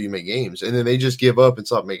console until you make games. And then they just give up and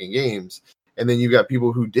stop making games. And then you got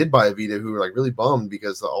people who did buy a Vita who were like really bummed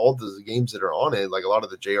because all the games that are on it, like a lot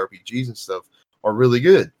of the JRPGs and stuff, are really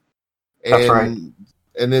good. That's right.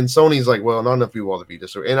 And then Sony's like, well, not enough people want the Vita.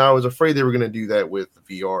 So, and I was afraid they were going to do that with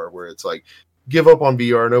VR, where it's like, give up on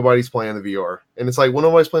VR. Nobody's playing the VR, and it's like, well,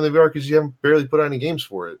 nobody's playing the VR because you haven't barely put out any games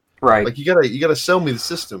for it. Right. Like you gotta sell me the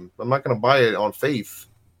system. I'm not going to buy it on faith,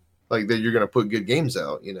 like that you're going to put good games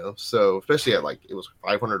out. You know, so especially at like it was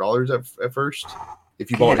 $500 at first.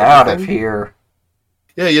 If you bought Get out of here.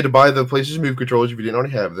 Yeah, you had to buy the PlayStation Move controllers if you didn't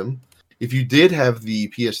already have them. If you did have the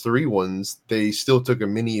PS3 ones, they still took a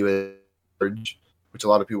mini USB, which a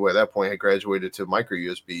lot of people at that point had graduated to micro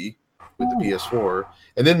USB with the PS4.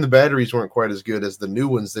 And then the batteries weren't quite as good as the new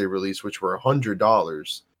ones they released, which were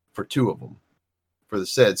 $100 for 2 of them for the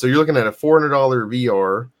set. So you're looking at a $400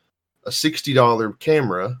 VR, a $60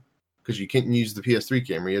 camera, because you can't use the PS3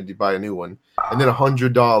 camera, you had to buy a new one, and then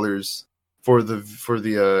 $100 for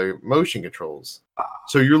the motion controls.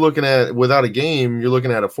 So you're looking at, without a game, you're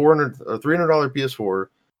looking at a $300 PS4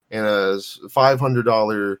 and a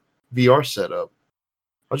 $500 VR setup.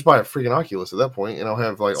 I'll just buy a freaking Oculus at that point, and I'll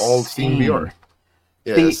have like all Steam VR.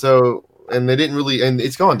 Yeah. So, and they didn't really, and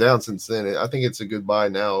it's gone down since then. I think it's a good buy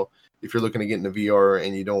now if you're looking to get into VR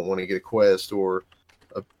and you don't want to get a Quest or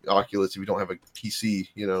a Oculus if you don't have a PC,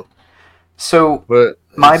 you know. So, but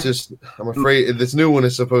it's just, I'm afraid this new one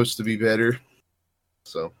is supposed to be better.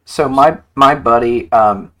 So my buddy,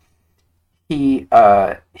 he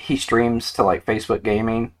streams to like Facebook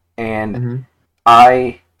gaming, and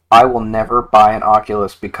I will never buy an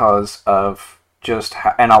Oculus because of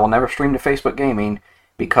and I will never stream to Facebook gaming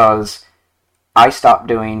because I stopped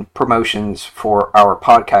doing promotions for our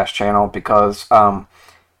podcast channel because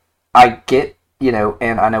I get, you know,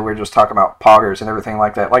 and I know we were just talking about poggers and everything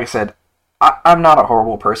like that. Like I said, I'm not a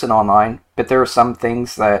horrible person online, but there are some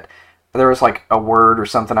things that there was like a word or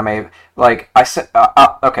something I may have, like I said,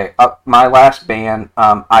 my last ban,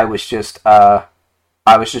 I was just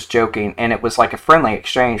joking, and it was like a friendly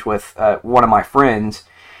exchange with one of my friends,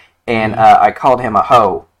 and I called him a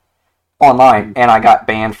hoe online, and I got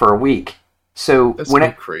banned for a week. So that's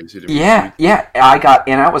when crazy to me. Yeah,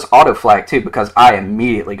 I was auto flagged too because I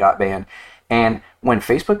immediately got banned. And when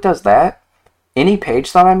Facebook does that, any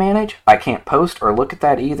page that I manage, I can't post or look at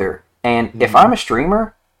that either. And if I'm a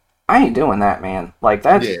streamer, I ain't doing that, man. Like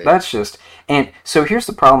that's just. And so here's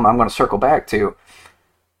the problem. I'm going to circle back to.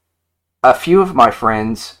 A few of my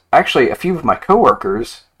friends, actually a few of my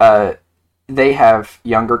coworkers, they have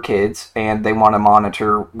younger kids and they want to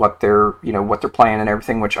monitor what they're playing and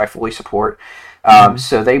everything, which I fully support.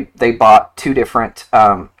 So they bought two different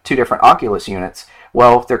Oculus units.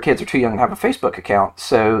 Well, their kids are too young to have a Facebook account,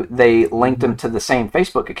 so they linked them to the same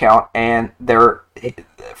Facebook account, and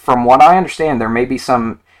from what I understand, there may be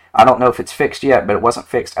some, I don't know if it's fixed yet, but it wasn't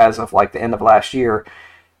fixed as of like the end of last year.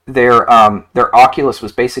 Their Oculus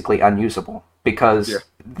was basically unusable because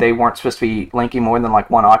they weren't supposed to be linking more than like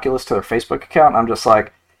one Oculus to their Facebook account. And I'm just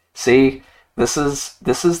like, see, this is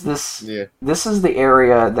the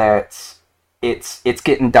area that it's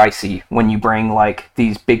getting dicey when you bring like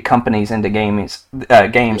these big companies into games.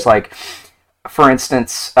 Like, for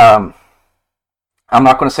instance, I'm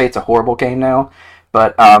not going to say it's a horrible game now,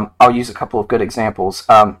 but I'll use a couple of good examples.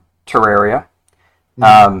 Terraria,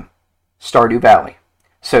 Stardew Valley.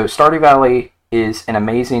 So Stardew Valley is an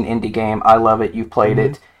amazing indie game. I love it. You've played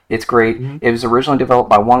it. It's great. It was originally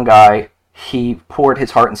developed by one guy. He poured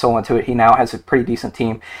his heart and soul into it. He now has a pretty decent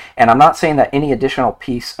team. And I'm not saying that any additional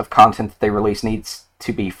piece of content that they release needs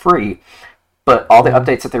to be free, but all the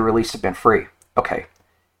updates that they released have been free. Okay.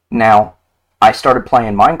 Now, I started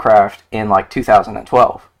playing Minecraft in like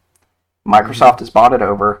 2012. Microsoft has bought it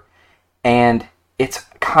over, and it's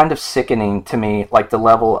kind of sickening to me, like the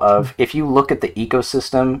level of, if you look at the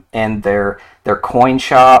ecosystem and their coin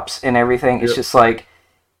shops and everything, it's just like,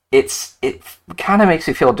 it kind of makes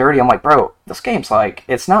me feel dirty. I'm like, bro, this game's like,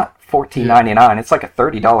 it's not $14.99, it's like a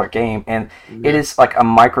 $30 game, and it is like a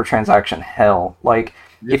microtransaction hell. Like,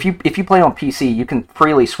 if you play on PC, you can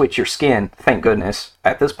freely switch your skin, thank goodness,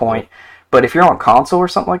 at this point. But if you're on console or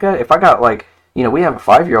something like that, if I got like, you know, we have a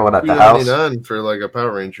 5-year-old at the house. $2.99 for like a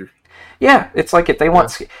Power Ranger. Yeah, it's like if they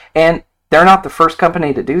want, and they're not the first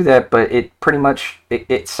company to do that, but it pretty much,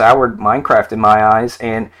 it soured Minecraft in my eyes.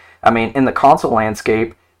 And I mean, in the console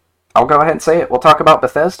landscape, I'll go ahead and say it. We'll talk about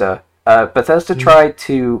Bethesda. Bethesda tried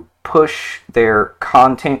to push their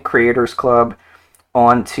content creators club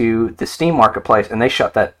onto the Steam marketplace, and they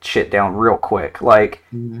shut that shit down real quick. Like,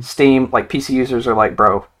 Steam, like PC users are like,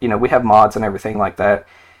 bro, you know, we have mods and everything like that.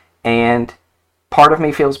 And part of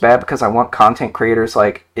me feels bad because I want content creators,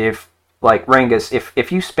 like, if like Rangus,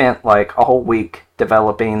 if you spent like a whole week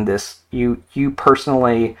developing this, you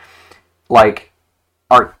personally like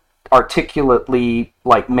articulately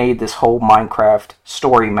like made this whole Minecraft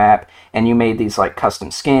story map, and you made these like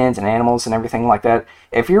custom skins and animals and everything like that.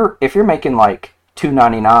 If you're making like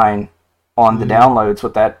 $2.99 on the downloads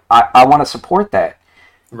with that, I want to support that.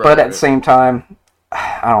 Right, but at the same time,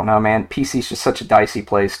 I don't know, man. PC's just such a dicey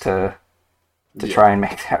place to try and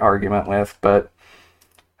make that argument with. But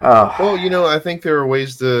well, you know, I think there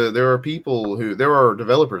are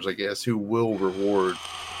developers, I guess, who will reward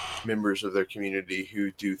members of their community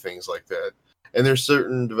who do things like that. And there's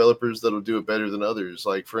certain developers that'll do it better than others.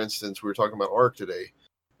 Like, for instance, we were talking about Ark today.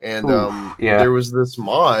 And there was this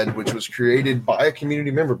mod which was created by a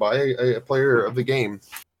community member, by a player of the game.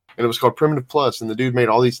 And it was called Primitive Plus. And the dude made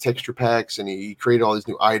all these texture packs, and he created all these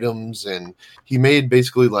new items. And he made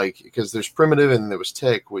basically like, because there's Primitive and there was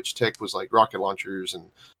Tech, which Tech was like rocket launchers. And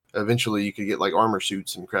eventually you could get like armor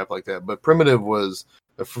suits and crap like that. But Primitive was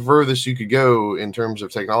the furthest you could go in terms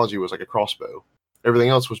of technology was like a crossbow. Everything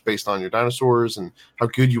else was based on your dinosaurs and how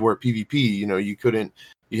good you were at PvP. You know, you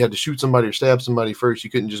had to shoot somebody or stab somebody first.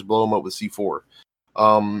 You couldn't just blow them up with C4.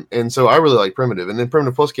 And so I really like Primitive. And then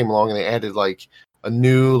Primitive Plus came along and they added like a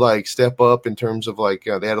new like step up in terms of like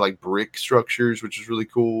they had like brick structures, which is really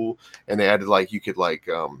cool. And they added like you could like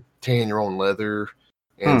tan your own leather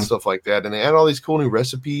and stuff like that. And they added all these cool new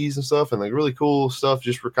recipes and stuff, and like really cool stuff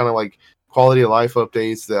just for kind of like quality of life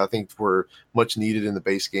updates that I think were much needed in the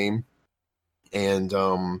base game. And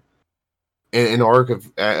Ark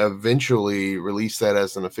eventually released that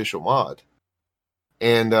as an official mod.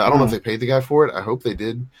 And I don't know if they paid the guy for it. I hope they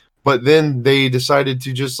did. But then they decided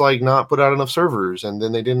to just like not put out enough servers, and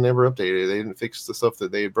then they didn't ever update it. They didn't fix the stuff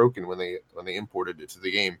that they had broken when they imported it to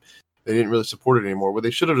the game. They didn't really support it anymore. What they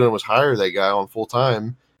should have done was hire that guy on full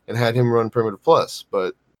time and had him run Primitive Plus.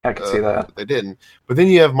 But I can see that. But they didn't. But then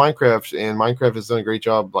you have Minecraft, and Minecraft has done a great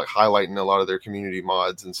job like highlighting a lot of their community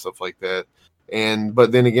mods and stuff like that.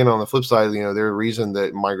 But then again, on the flip side, you know, they're a reason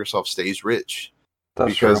that Microsoft stays rich.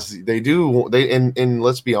 That's because true. And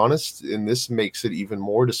let's be honest, and this makes it even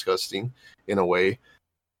more disgusting in a way.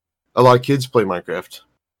 A lot of kids play Minecraft.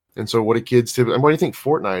 And so what do kids do? And why do you think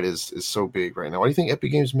Fortnite is so big right now? Why do you think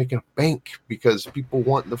Epic Games is making a bank? Because people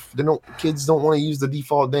want kids don't want to use the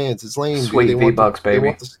default dance. It's lame. Sweet V-Bucks, baby. They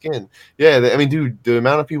want the skin. Yeah, I mean, dude, the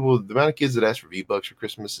amount of kids that ask for V-Bucks for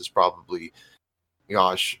Christmas is probably,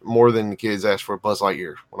 gosh, more than kids asked for Buzz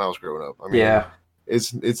Lightyear when I was growing up. I mean, yeah,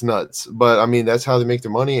 it's nuts. But I mean, that's how they make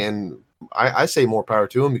their money, and I say more power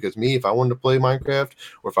to them, because if I wanted to play Minecraft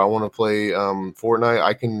or if I want to play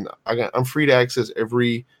Fortnite, I'm free to access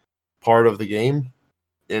every part of the game,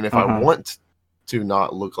 and if I want to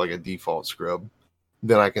not look like a default scrub,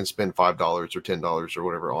 then I can spend $5 or $10 or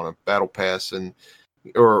whatever on a battle pass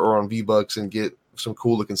or on V-Bucks and get some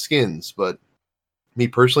cool looking skins. But me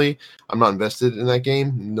personally, I'm not invested in that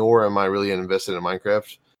game, nor am I really invested in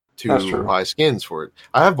Minecraft to buy skins for it.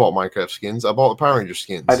 I have bought Minecraft skins. I bought the Power Ranger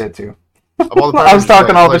skins. I did too. I was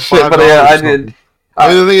talking all this shit, but yeah, I did. I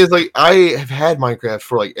mean, the thing is, like, I have had Minecraft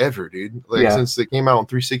for like ever, dude. Like since it came out on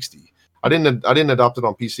 360. I didn't adopt it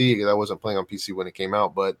on PC because I wasn't playing on PC when it came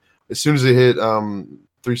out. But as soon as it hit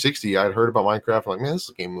 360, I'd heard about Minecraft. I'm like, man,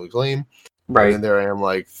 this game looks lame. Right. And there I am,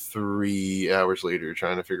 like 3 hours later,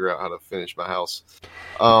 trying to figure out how to finish my house.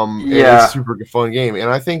 It's a super fun game, and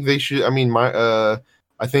I think they should. I mean, I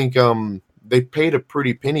think they paid a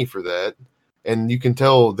pretty penny for that, and you can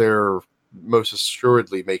tell they're most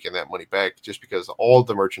assuredly making that money back, just because all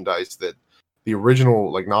the merchandise that the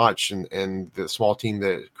original like Notch and the small team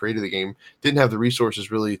that created the game didn't have the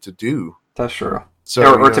resources really to do. That's true.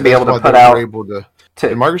 So or to be able to put out.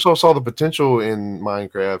 And Microsoft saw the potential in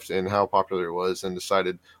Minecraft and how popular it was, and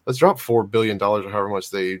decided, let's drop $4 billion or however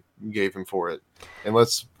much they gave him for it, and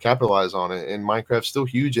let's capitalize on it. And Minecraft's still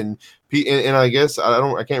huge, and I guess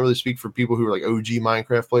I can't really speak for people who are like OG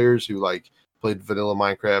Minecraft players who like played vanilla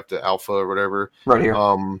Minecraft, alpha or whatever. Right here.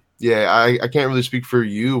 I can't really speak for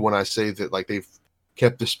you when I say that like they've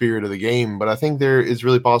kept the spirit of the game, but I think there is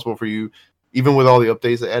really possible for you, even with all the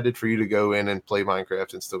updates they added, for you to go in and play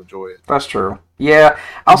Minecraft and still enjoy it. That's true. Yeah,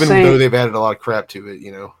 even though they've added a lot of crap to it,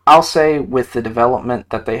 you know. I'll say with the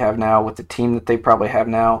development that they have now, with the team that they probably have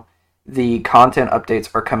now, the content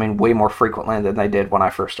updates are coming way more frequently than they did when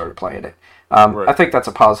I first started playing it. Right. I think that's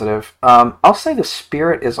a positive. I'll say the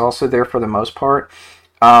spirit is also there for the most part.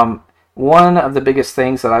 One of the biggest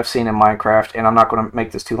things that I've seen in Minecraft, and I'm not going to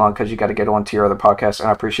make this too long because you got to get on to your other podcast, and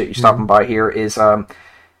I appreciate you stopping by here, is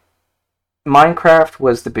Minecraft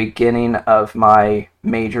was the beginning of my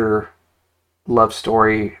major love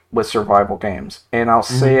story with survival games. And I'll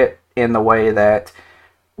say it in the way that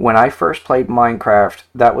when I first played Minecraft,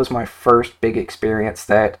 that was my first big experience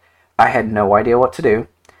that I had no idea what to do.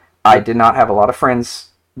 I did not have a lot of friends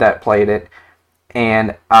that played it,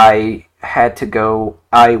 and I had to go,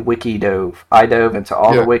 I dove. I dove into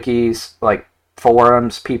all the wikis, like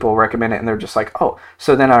forums, people recommend it, and they're just like, oh.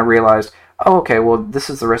 So then I realized, oh, okay, well, this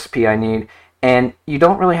is the recipe I need. And you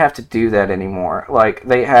don't really have to do that anymore. Like,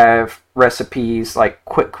 they have recipes, like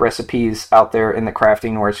quick recipes out there in the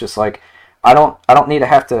crafting where it's just like, I don't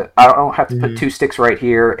have to put 2 sticks right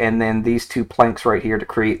here and then these 2 planks right here to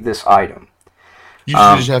create this item. You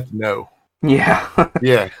just have to know. Yeah.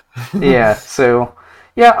 Yeah. Yeah. So,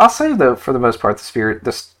 yeah, I'll say though, for the most part, the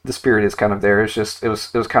spirit is kind of there. It's just it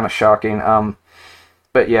was kind of shocking.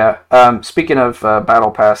 But yeah, speaking of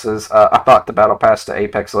battle passes, I bought the battle pass to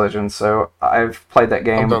Apex Legends, so I've played that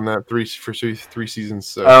game. I've done that 3 seasons.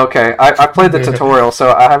 So. Okay, I played the tutorial,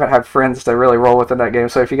 so I haven't had friends to really roll with in that game.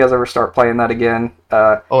 So if you guys ever start playing that again,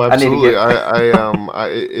 absolutely,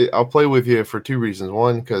 I'll play with you for 2 reasons.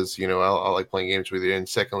 One, because I like playing games with you, and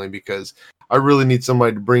secondly, because I really need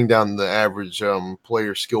somebody to bring down the average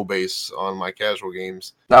player skill base on my casual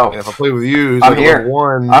games. Oh, and if I play with you, I'm here. Level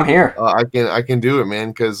 1, I'm here. I can do it, man.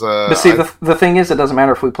 Because but see, the thing is, it doesn't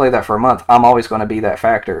matter if we play that for a month. I'm always going to be that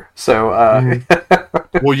factor. So,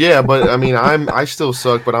 well, yeah, but I mean, I still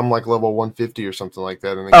suck, but I'm like level 150 or something like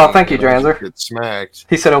that. And thank you, Dranzer. Get smacked.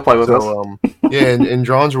 He said he'll play with us. Yeah, and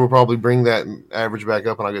Dranzer will probably bring that average back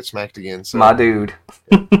up, and I'll get smacked again. So. My dude.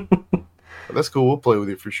 That's cool. We'll play with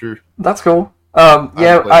you for sure. That's cool.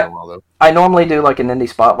 I normally do like an indie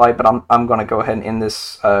spotlight, but I'm going to go ahead and end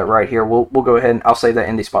this right here. We'll go ahead and I'll save that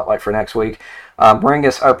indie spotlight for next week.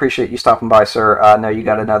 Ringus, I appreciate you stopping by, sir. I know you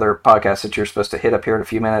got another podcast that you're supposed to hit up here in a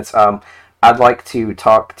few minutes. I'd like to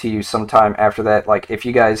talk to you sometime after that. Like, if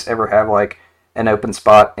you guys ever have like an open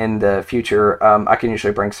spot in the future, I can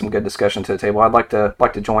usually bring some good discussion to the table. I'd like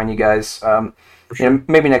to join you guys. Sure.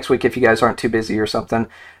 Maybe next week if you guys aren't too busy or something.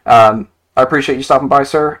 I appreciate you stopping by,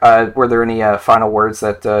 sir. Were there any final words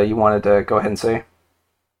that you wanted to go ahead and say?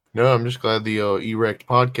 No, I'm just glad the E-Rekt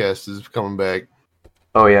podcast is coming back.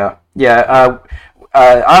 Oh, yeah. Yeah,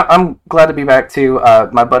 I'm glad to be back, too.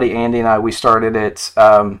 My buddy Andy and I, we started it.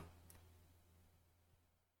 Oh,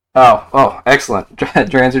 excellent.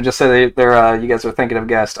 Dranzer just said they're you guys are thinking of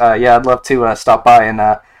guests. Yeah, I'd love to stop by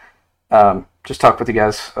and just talk with you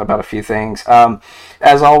guys about a few things.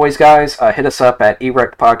 As always, guys, hit us up at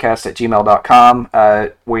erektpodcast@gmail.com.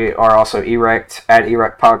 We are also E-Rekt at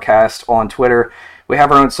E-Rekt Podcast on Twitter. We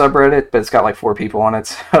have our own subreddit, but it's got like 4 people on it,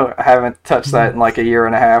 so I haven't touched that in like a year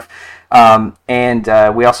and a half. And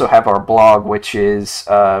we also have our blog, which is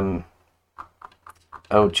oh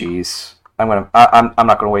geez, I'm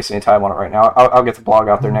not gonna waste any time on it right now. I'll get the blog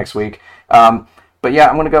out there next week. But yeah,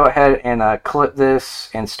 I'm gonna go ahead and clip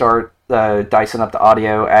this and start dicing up the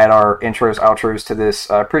audio, add our intros, outros to this.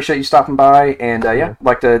 Appreciate you stopping by, and yeah, I'd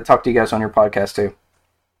like to talk to you guys on your podcast too.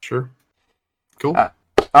 Sure. Cool.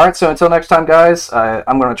 All right, so until next time, guys,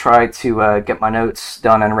 I'm going to try to get my notes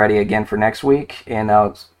done and ready again for next week, and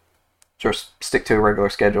I'll just stick to a regular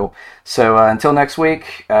schedule. So until next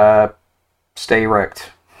week, stay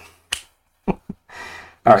wrecked. All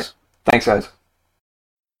right. Thanks, guys.